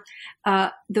Horde,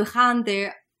 the Khan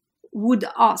there would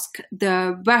ask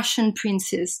the Russian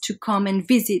princes to come and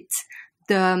visit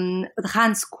the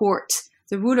Khan's court,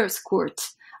 the ruler's court,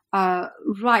 often,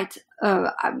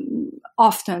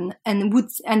 and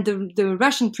the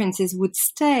Russian princes would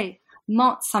stay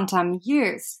months, sometimes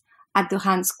years, at the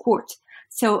Khan's court.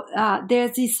 So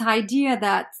there's this idea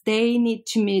that they need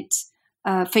to meet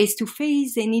face to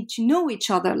face. They need to know each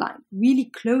other like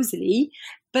really closely.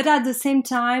 But at the same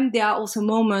time, there are also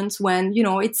moments when,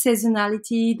 it's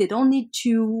seasonality. They don't need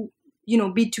to,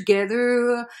 be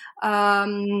together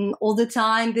all the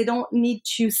time. They don't need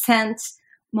to send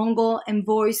Mongol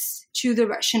envoys to the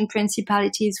Russian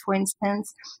principalities, for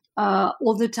instance,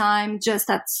 all the time. Just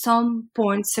at some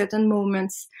point, certain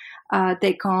moments,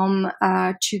 they come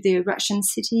to the Russian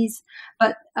cities.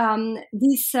 But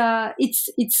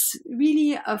it's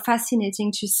really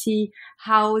fascinating to see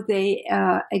how they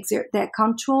exert their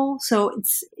control. So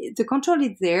the control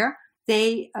is there.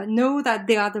 They know that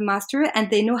they are the master, and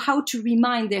they know how to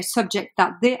remind their subject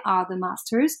that they are the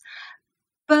masters.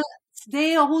 But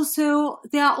they are also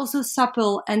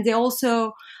supple, and they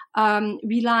also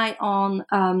rely on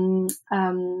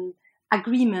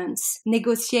agreements,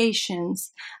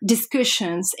 negotiations,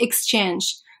 discussions,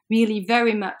 exchange, really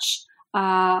very much.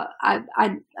 I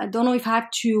don't know if I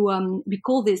have to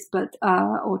recall this, but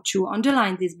or to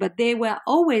underline this, but they were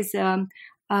always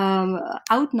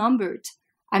outnumbered.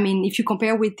 I mean, if you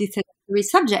compare with the sedentary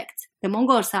subject, the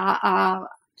Mongols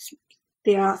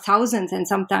there are thousands and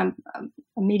sometimes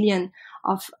a million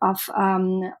of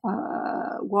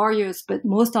warriors, but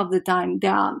most of the time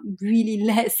there are really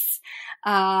less,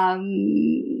 and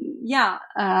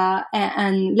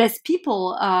less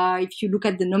people. If you look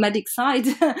at the nomadic side,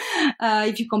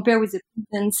 if you compare with the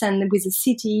province and with the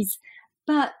cities,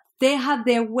 but they have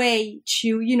their way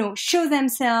to, show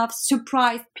themselves,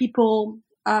 surprise people,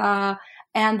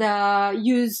 and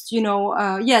use,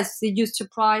 they use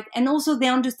surprise, and also they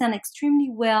understand extremely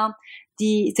well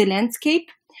the landscape.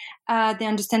 They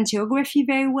understand geography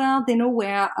very well. They know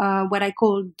where what I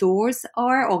call doors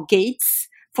are, or gates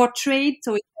for trade.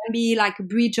 So it can be like a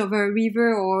bridge over a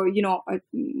river, or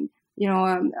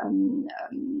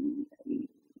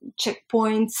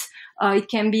checkpoints. It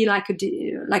can be like a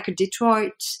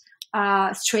Detroit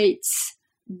straits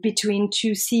between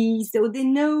two seas. So they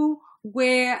know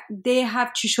where they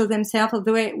have to show themselves, or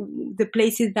the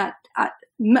places that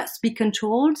must be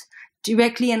controlled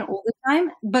directly and all the time.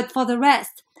 But for the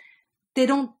rest, they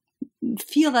don't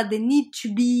feel that they need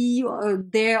to be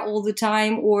there all the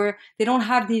time, or they don't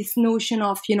have this notion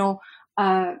of,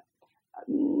 how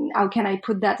can I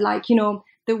put that? Like,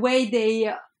 the way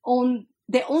they own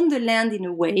the land in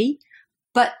a way,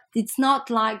 but it's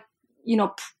not like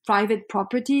private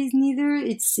properties neither.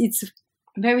 It's a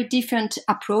very different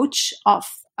approach of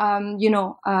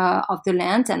the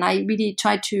land, and I really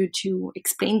try to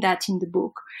explain that in the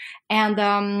book. And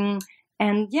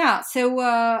so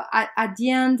at the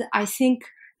end, I think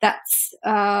that's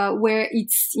where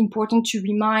it's important to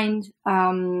remind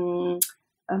the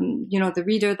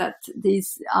reader that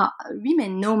these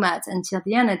women nomads until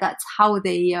the end, and that's how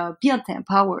they built their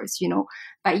powers,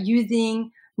 by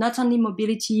using not only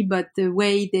mobility, but the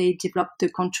way they developed the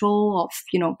control of,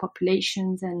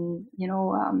 populations and,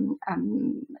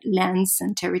 lands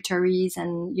and territories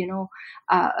and,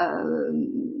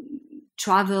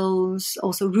 travels,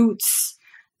 also routes,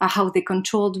 how they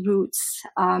controlled routes,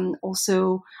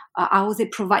 also how they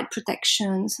provide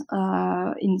protections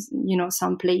in,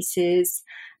 some places,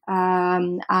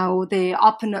 how they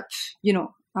open up,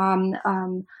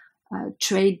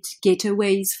 trade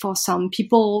gateways for some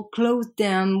people, close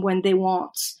them when they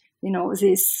want,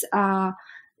 this.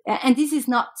 And this is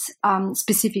not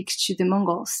specific to the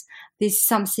Mongols. This is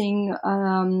something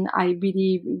I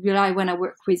really rely when I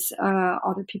work with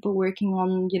other people working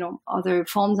on, other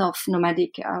forms of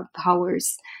nomadic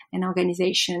powers and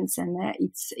organizations. And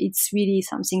it's really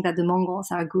something that the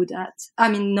Mongols are good at.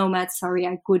 Nomads, are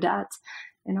good at,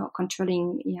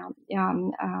 controlling,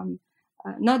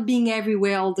 not being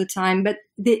everywhere all the time, but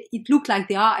it looked like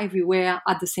they are everywhere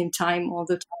at the same time all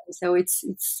the time. So it's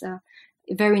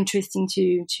very interesting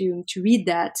to read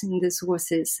that in the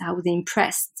sources, how they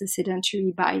impressed the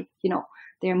sedentary by,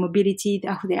 their mobility,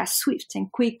 how they are swift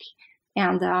and quick,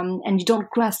 and you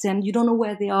don't grasp them, you don't know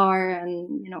where they are,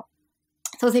 and,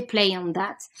 so they play on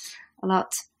that a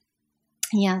lot.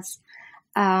 Yes.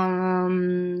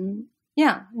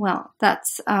 Yeah, well,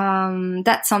 that's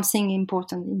something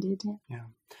important indeed. Yeah.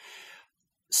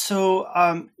 So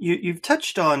you've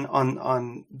touched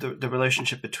on the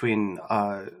relationship between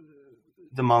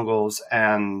the Mongols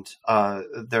and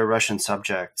their Russian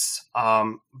subjects.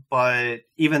 But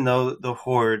even though the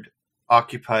Horde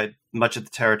occupied much of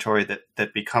the territory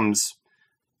that becomes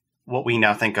what we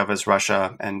now think of as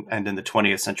Russia, and in the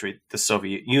 20th century, the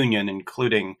Soviet Union,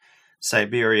 including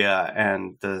Siberia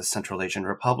and the Central Asian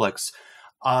republics,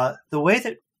 the way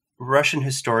that Russian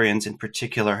historians in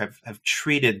particular have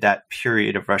treated that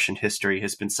period of Russian history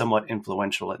has been somewhat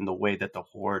influential in the way that the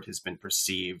Horde has been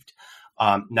perceived,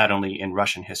 not only in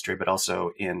Russian history, but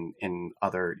also in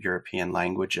other European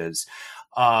languages.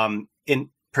 In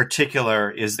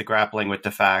particular is the grappling with the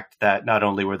fact that not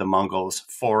only were the Mongols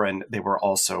foreign, they were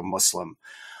also Muslim.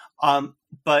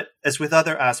 But as with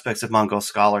other aspects of Mongol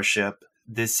scholarship,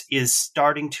 this is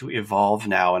starting to evolve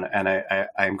now, and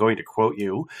I'm going to quote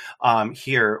you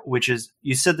here, which is,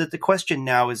 you said that the question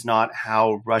now is not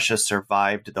how Russia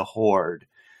survived the Horde,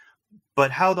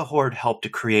 but how the Horde helped to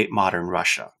create modern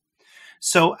Russia.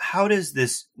 So how does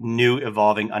this new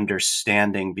evolving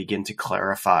understanding begin to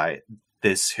clarify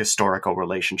this historical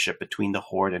relationship between the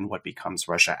Horde and what becomes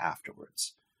Russia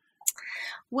afterwards?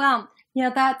 Well, yeah,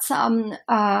 that's something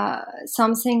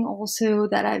also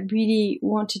that I really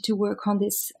wanted to work on,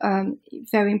 this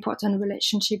very important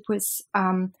relationship with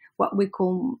what we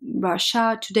call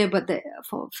Russia today, but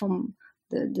from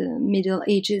the Middle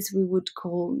Ages, we would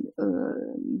call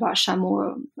Russia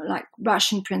more like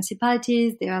Russian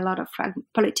principalities. There are a lot of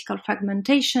political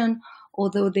fragmentation,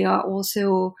 although there are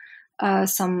also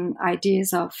some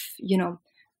ideas of,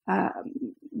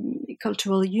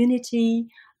 cultural unity.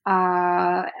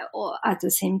 At the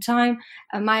same time,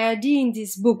 my idea in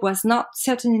this book was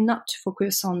certainly not to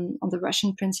focus on the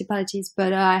Russian principalities,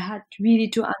 but I had really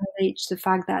to acknowledge the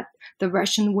fact that the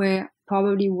Russians were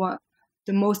probably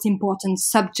the most important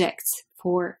subjects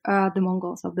for the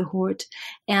Mongols of the Horde,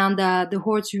 and the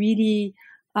Hordes really,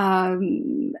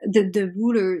 the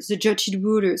rulers, the Jochid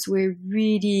rulers, were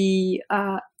really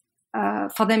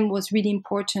for them was really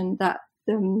important that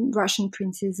the Russian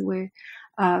princes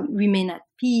remain at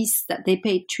peace, that they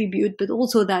paid tribute, but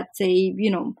also that they,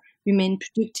 remain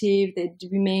productive, they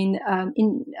remain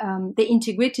they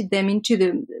integrated them into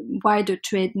the wider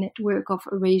trade network of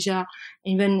Eurasia,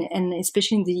 and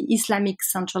especially in the Islamic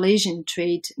Central Asian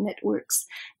trade networks,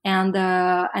 and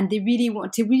they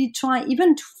really try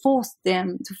even to force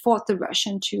the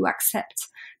Russian to accept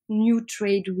new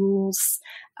trade rules.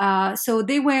 So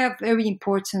they were very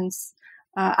important.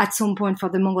 At some point for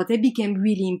the Mongols, they became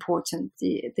really important,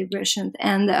 the Russians.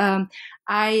 And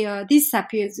this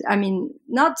appears,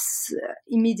 not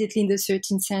immediately in the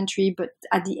 13th century, but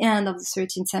at the end of the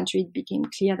 13th century, it became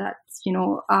clear that,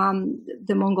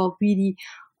 the Mongols really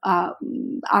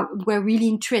were really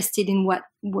interested in what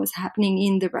was happening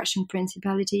in the Russian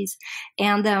principalities.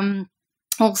 And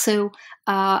Also,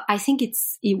 I think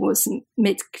it was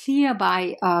made clear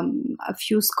by a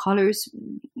few scholars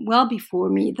well before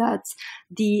me that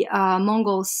the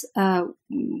Mongols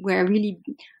were really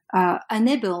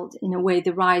enabled, in a way,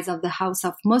 the rise of the House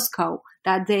of Moscow,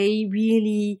 that they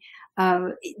really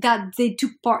that they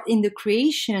took part in the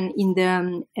creation in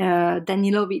the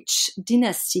Danilovich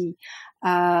dynasty,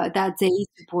 that they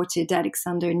supported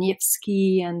Alexander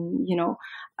Nevsky and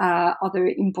other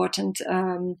important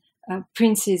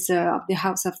princes of the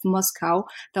House of Moscow,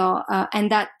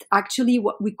 and that actually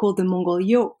what we call the Mongol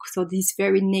yoke, so this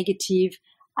very negative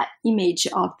image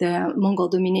of the Mongol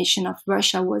domination of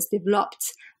Russia, was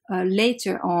developed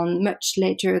later on, much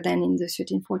later than in the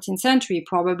 13th, 14th century,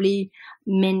 probably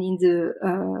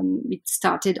it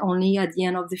started only at the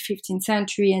end of the 15th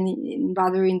century and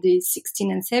rather in the 16th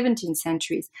and 17th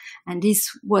centuries. And this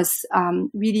was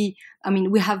really,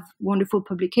 we have wonderful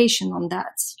publication on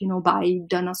that, by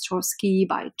Don Ostrowski,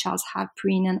 by Charles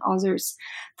Halprin and others.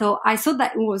 So I thought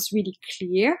that it was really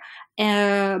clear.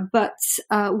 But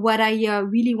what I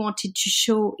really wanted to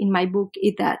show in my book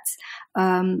is that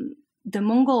the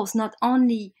Mongols not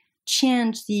only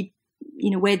changed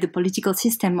in a way, the political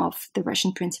system of the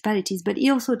Russian principalities, but it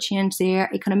also changed their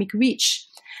economic reach.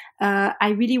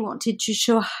 I really wanted to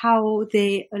show how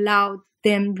they allowed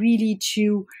them really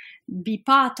to be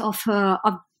part of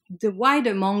the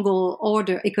wider Mongol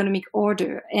order, economic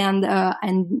order, and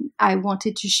I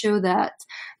wanted to show that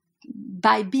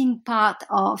by being part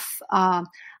of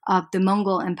the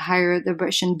Mongol Empire, the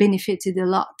Russian benefited a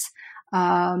lot.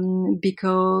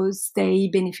 Because they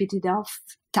benefited of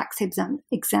tax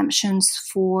exemptions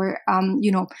for,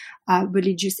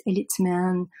 religious elite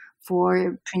men,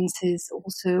 for princes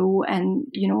also, and,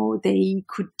 they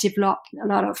could develop a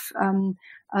lot of,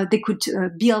 they could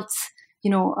build,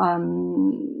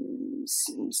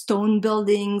 stone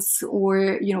buildings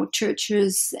or,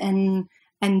 churches and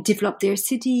develop their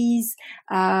cities.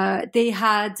 They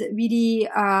had really,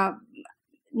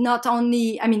 not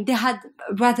only, they had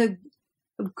rather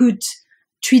good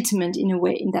treatment in a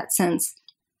way, in that sense.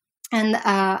 And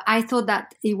I thought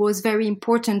that it was very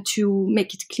important to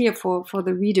make it clear for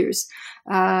the readers,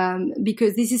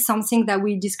 because this is something that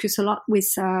we discuss a lot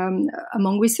with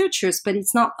among researchers, but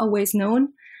it's not always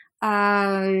known,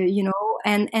 and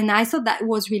I thought that it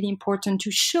was really important to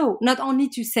show, not only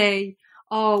to say,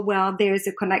 oh, well, there's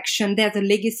a connection, there's a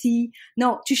legacy.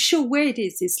 No, to show where it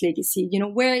is, this legacy,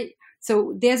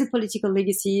 so there's a political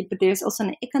legacy, but there's also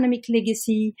an economic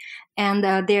legacy, and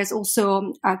there's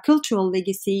also a cultural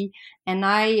legacy. And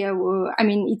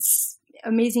it's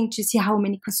amazing to see how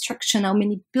many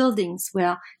buildings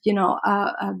were,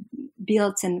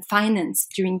 built and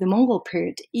financed during the Mongol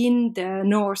period in the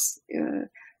north.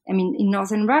 In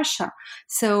northern Russia.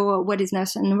 So what is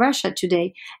northern Russia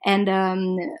today? And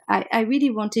I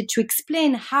really wanted to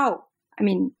explain how.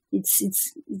 It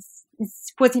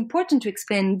was important to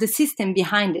explain the system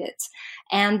behind it,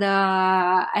 and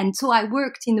so I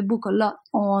worked in the book a lot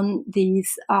on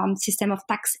this system of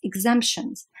tax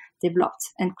exemptions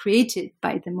developed and created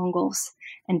by the Mongols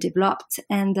and developed,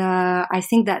 and I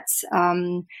think that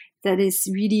is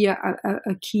really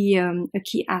a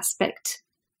key aspect.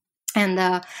 And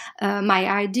my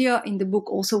idea in the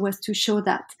book also was to show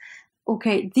that,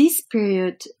 okay, this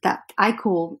period that I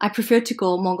prefer to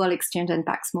call Mongol Exchange and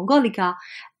Pax Mongolica,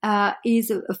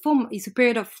 is a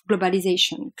period of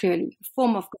globalization, clearly, a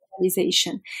form of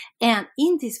globalization. And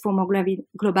in this form of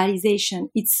globalization,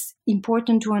 it's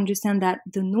important to understand that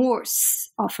the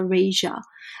north of Eurasia,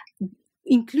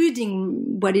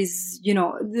 including what is,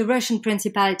 the Russian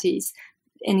principalities,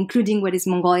 and including what is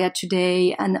Mongolia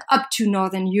today and up to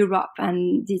Northern Europe.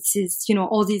 And this is,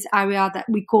 all these areas that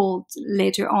we called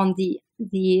later on the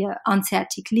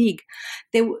Hanseatic League.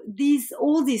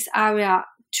 All these areas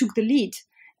took the lead,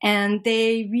 and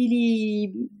they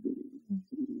really,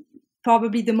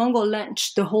 probably the Mongol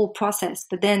launched the whole process,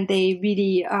 but then they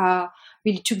really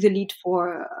took the lead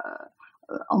for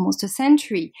almost a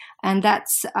century, and that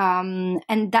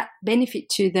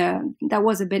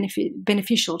was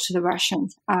beneficial to the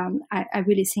Russians. I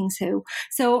really think so.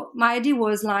 So my idea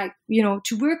was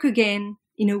to work again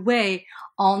in a way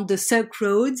on the Silk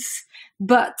Roads,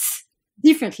 but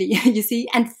differently, you see,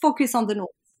 and focus on the north.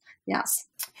 Yes.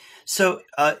 So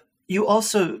you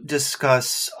also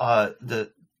discuss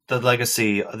the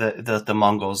legacy that the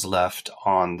Mongols left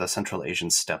on the Central Asian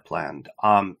steppeland.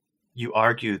 You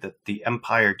argue that the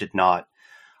empire did not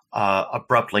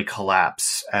abruptly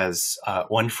collapse, as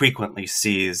one frequently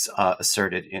sees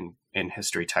asserted in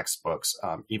history textbooks,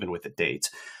 even with the dates,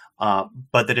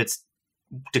 but that its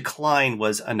decline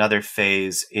was another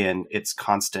phase in its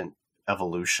constant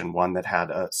evolution, one that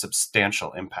had a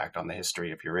substantial impact on the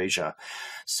history of Eurasia.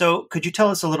 So could you tell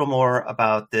us a little more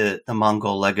about the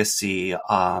Mongol legacy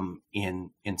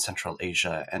in Central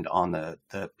Asia and on the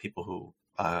people who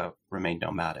remained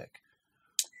nomadic?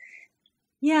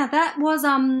 Yeah, that was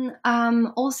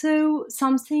also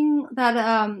something that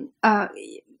I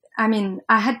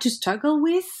had to struggle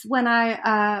with when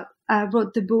I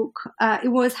wrote the book.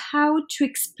 It was how to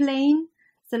explain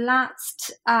the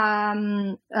last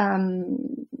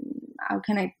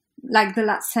the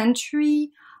last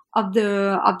century of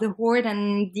the horde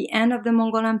and the end of the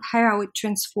Mongol Empire, how it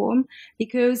transformed,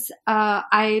 because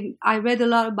I read a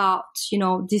lot about,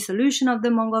 dissolution of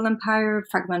the Mongol Empire,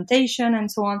 fragmentation,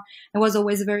 and so on. It was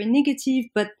always very negative,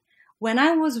 but when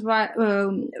I was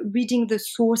reading the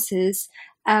sources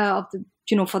of the,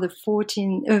 for the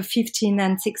 15th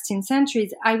and 16th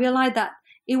centuries, I realized that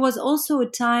it was also a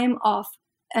time of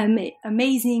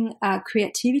amazing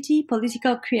creativity,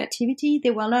 political creativity.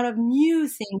 There were a lot of new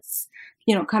things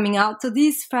coming out. So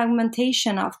this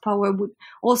fragmentation of power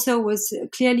was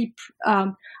clearly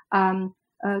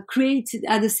created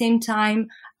at the same time,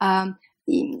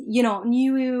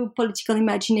 new political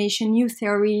imagination, new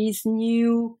theories,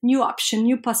 new options,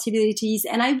 new possibilities.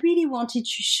 And I really wanted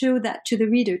to show that to the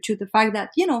reader, to the fact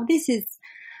that, this is,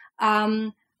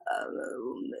 the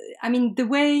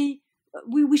way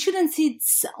we shouldn't see it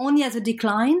only as a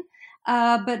decline,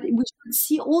 but we should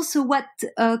see also what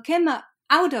came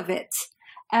out of it.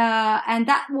 And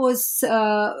that was,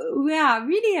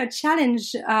 really a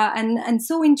challenge, and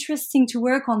so interesting to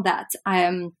work on that.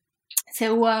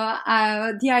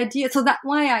 The idea, so that's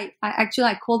why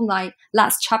I called my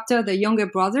last chapter The Younger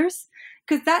Brothers,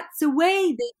 because that's the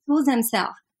way they told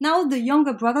themselves. Now the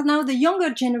younger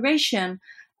generation,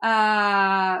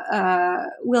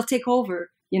 will take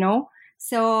over,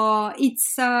 So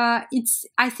it's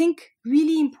I think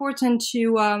really important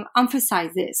to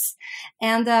emphasize this.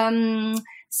 And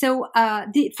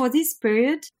for this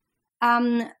period,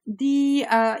 the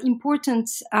important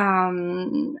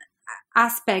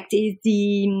aspect is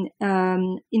in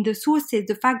the sources,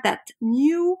 the fact that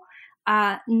new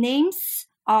names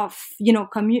of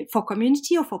for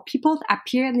community or for people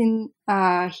appeared in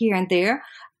here and there,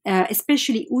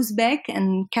 especially Uzbek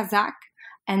and Kazakh,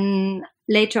 and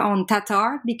later on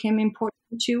Tatar became important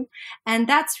too. And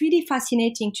that's really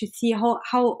fascinating to see how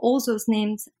all those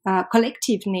names,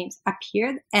 collective names,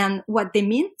 appeared and what they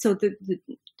mean. So the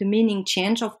meaning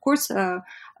changed, of course,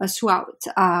 throughout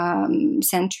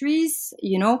centuries,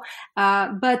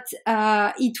 but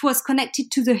it was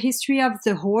connected to the history of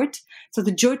the horde. So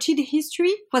the Jotid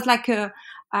history was like a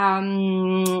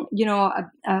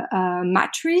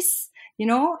matrix,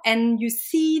 and you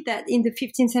see that in the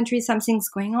 15th century something's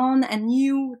going on, and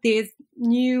there's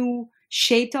new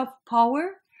shapes of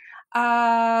power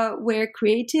were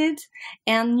created,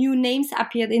 and new names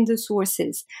appeared in the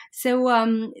sources. So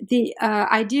the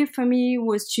idea for me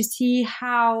was to see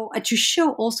how to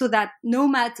show also that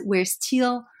nomads were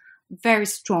still very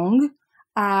strong,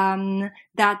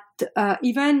 that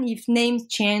even if names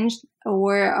changed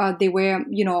or they were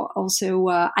also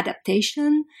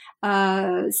adaptation,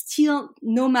 still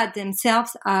nomad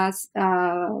themselves as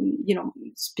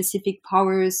specific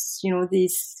powers,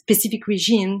 this specific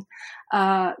regime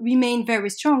remain very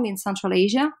strong in Central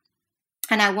Asia.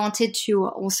 And I wanted to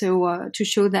also to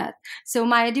show that. So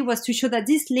my idea was to show that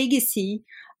this legacy,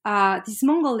 this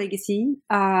Mongol legacy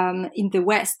in the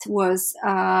West was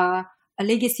a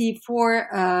legacy for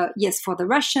the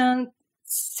Russians,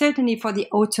 certainly for the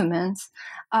Ottomans,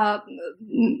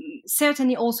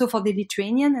 certainly also for the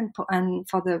Lithuanian and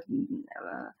for the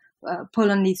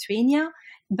Poland, Lithuania,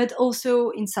 but also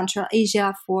in Central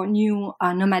Asia for new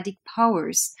nomadic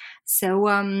powers. So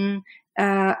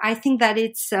I think that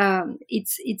it's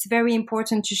very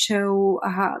important to show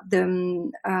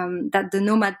that the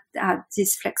nomad had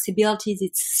this flexibility,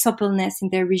 this suppleness in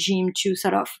their regime to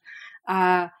sort of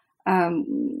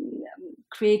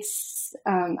creates,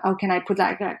 how can I put,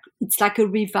 it's like a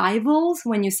revival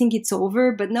when you think it's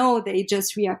over, but no, they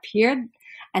just reappeared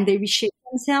and they reshaped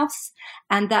themselves.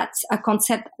 And that a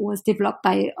concept was developed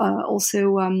by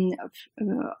also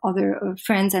other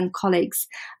friends and colleagues,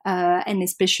 and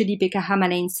especially Pekka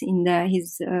Hämäläinen in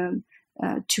his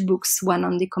two books, one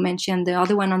on the Comanche and the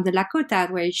other one on the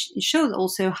Lakota, where it shows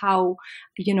also how,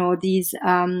 these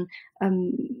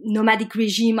nomadic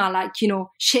regime are like,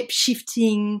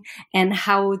 shape-shifting, and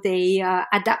how they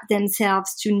adapt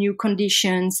themselves to new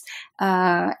conditions,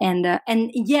 and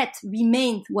yet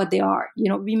remain what they are,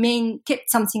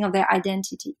 kept something of their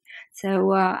identity.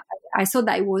 So I thought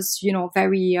that it was,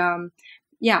 very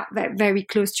very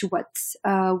close to what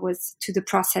was to the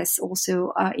process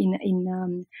also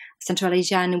in Central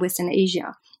Asia and Western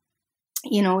Asia,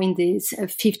 in the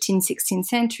 15th, 16th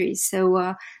centuries.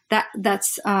 So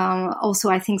that's also,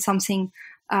 I think, something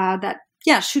that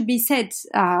should be said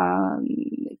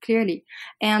clearly.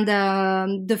 And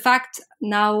the fact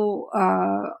now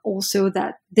also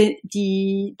that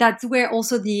that's where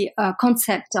also the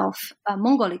concept of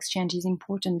Mongol exchange is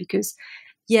important, because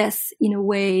yes, in a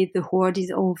way, the horde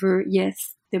is over.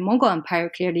 Yes, the Mongol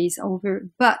Empire clearly is over,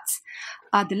 but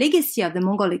the legacy of the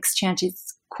Mongol exchange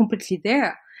is completely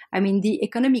there. I mean, the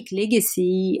economic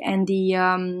legacy and the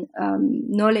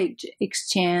knowledge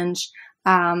exchange,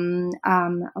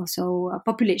 also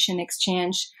population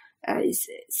exchange, is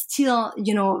still,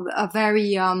 a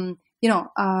very,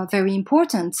 very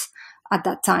important at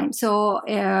that time. So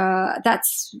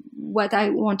that's what I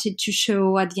wanted to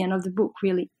show at the end of the book,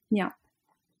 really. Yeah.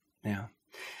 Yeah.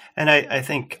 And I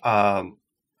think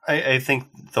I think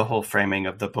the whole framing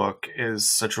of the book is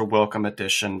such a welcome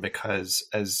addition because,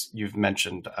 as you've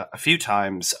mentioned a few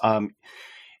times,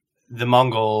 the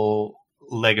Mongol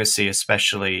legacy,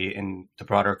 especially in the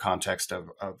broader context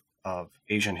of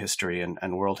Asian history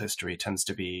and world history, tends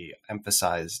to be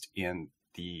emphasized in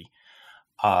the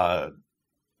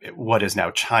what is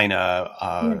now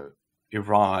China,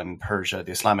 Iran, Persia,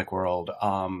 the Islamic world,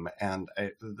 and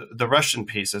the Russian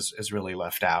piece is really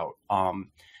left out.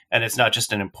 And it's not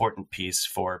just an important piece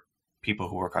for people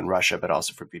who work on Russia, but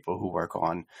also for people who work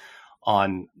on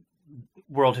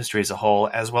world history as a whole,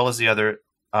 as well as the other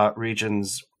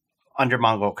regions under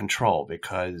Mongol control,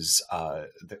 because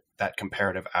that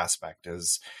comparative aspect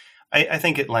is, I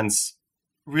think it lends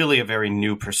really a very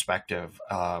new perspective,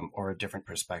 or a different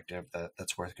perspective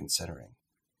that's worth considering.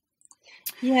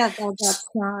 Yeah,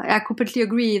 I completely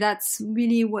agree. That's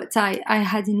really what I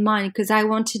had in mind, because I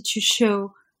wanted to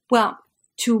show,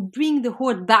 to bring the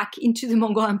horde back into the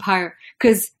Mongol Empire,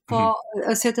 because for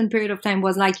a certain period of time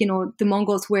was like, the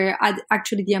Mongols were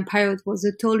actually the empire was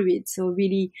a Toluyid. So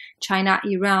really China,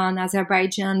 Iran,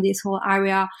 Azerbaijan, this whole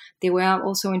area, there were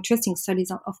also interesting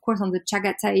studies, of course, on the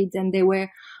Chagataid, and they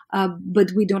were,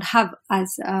 but we don't have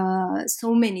as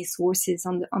so many sources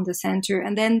on the center.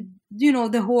 And then,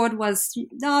 the horde was,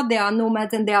 they are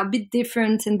nomads and they are a bit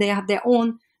different and they have their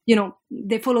own,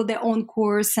 they follow their own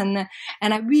course, and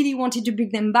I really wanted to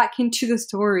bring them back into the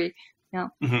story. Yeah.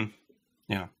 Mm-hmm.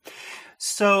 Yeah.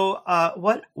 So,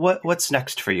 what's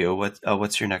next for you?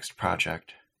 What's your next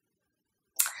project?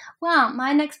 Well,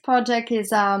 my next project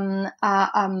is a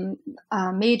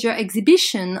major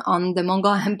exhibition on the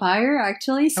Mongol Empire,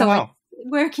 actually. So I'm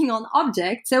working on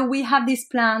objects. So we have this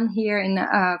plan here in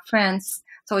France.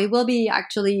 So it will be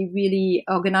actually really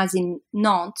organized in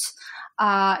Nantes,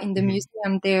 in the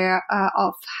museum there,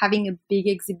 of having a big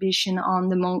exhibition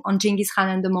on Genghis Khan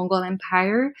and the Mongol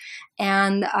Empire.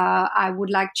 And I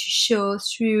would like to show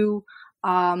through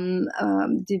the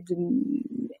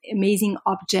amazing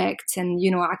objects and,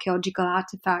 archaeological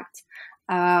artifacts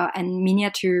and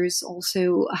miniatures,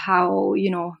 also how,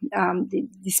 the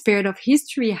spirit of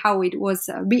history, how it was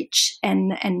rich,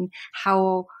 and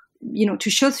how, to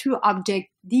show through object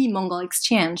the Mongol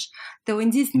exchange. So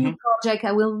in this new project,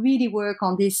 I will really work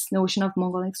on this notion of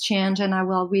Mongol exchange, and I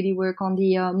will really work on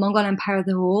the Mongol Empire as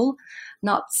a whole,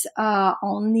 not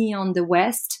only on the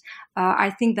West.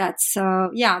 I think that's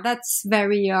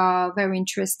very, very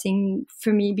interesting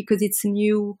for me, because it's a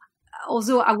new.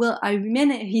 Although I remain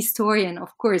a historian,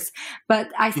 of course,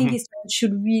 but I think historians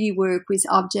should really work with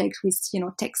objects, with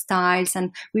textiles,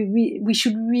 and we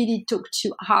should really talk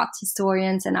to art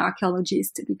historians and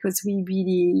archaeologists, because we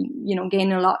really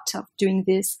gain a lot of doing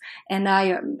this. And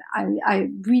I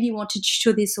really wanted to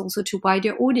show this also to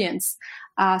wider audience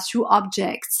through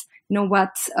objects.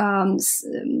 What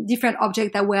different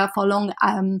objects that were for long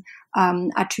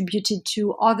attributed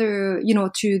to other,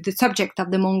 to the subject of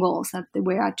the Mongols, that they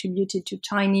were attributed to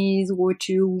Chinese or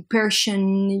to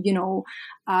Persian,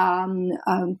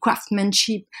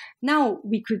 craftsmanship. Now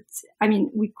we could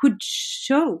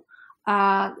show,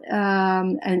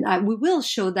 and we will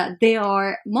show that they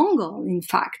are Mongol, in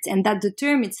fact, and that the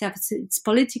term itself, it's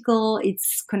political,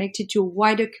 it's connected to a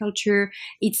wider culture,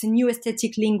 it's a new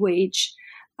aesthetic language.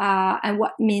 And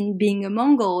what mean being a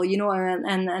Mongol,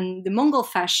 and the Mongol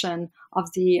fashion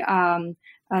of the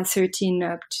 13th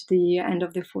up to the end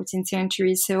of the 14th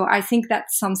century. So I think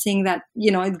that's something that,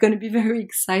 it's going to be very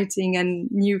exciting and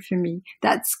new for me.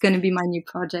 That's going to be my new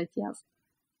project, yes.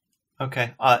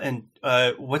 Okay. And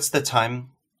what's the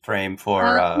time frame for?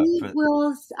 I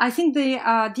think the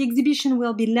exhibition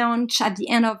will be launched at the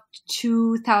end of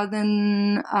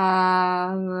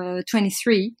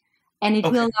 2023. And it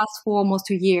will last for almost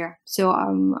a year. So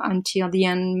until the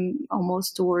end,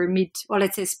 almost, or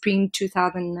let's say spring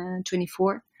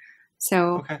 2024.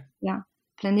 So yeah,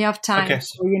 plenty of time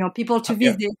for, people to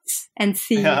visit and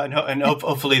see. Yeah, and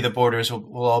hopefully the borders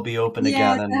will all be open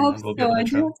again, and we'll be able to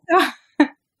travel.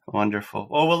 Wonderful.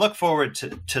 Well, we'll look forward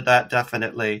to that,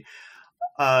 definitely.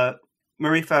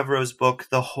 Marie Favreau's book,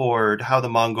 The Horde, How the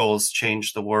Mongols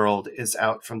Changed the World, is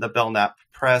out from the Belknap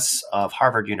Press of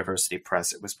Harvard University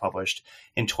Press. It was published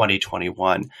in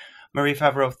 2021. Marie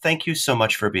Favreau, thank you so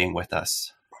much for being with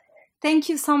us. Thank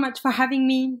you so much for having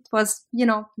me. It was,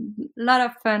 a lot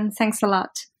of fun. Thanks a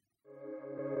lot.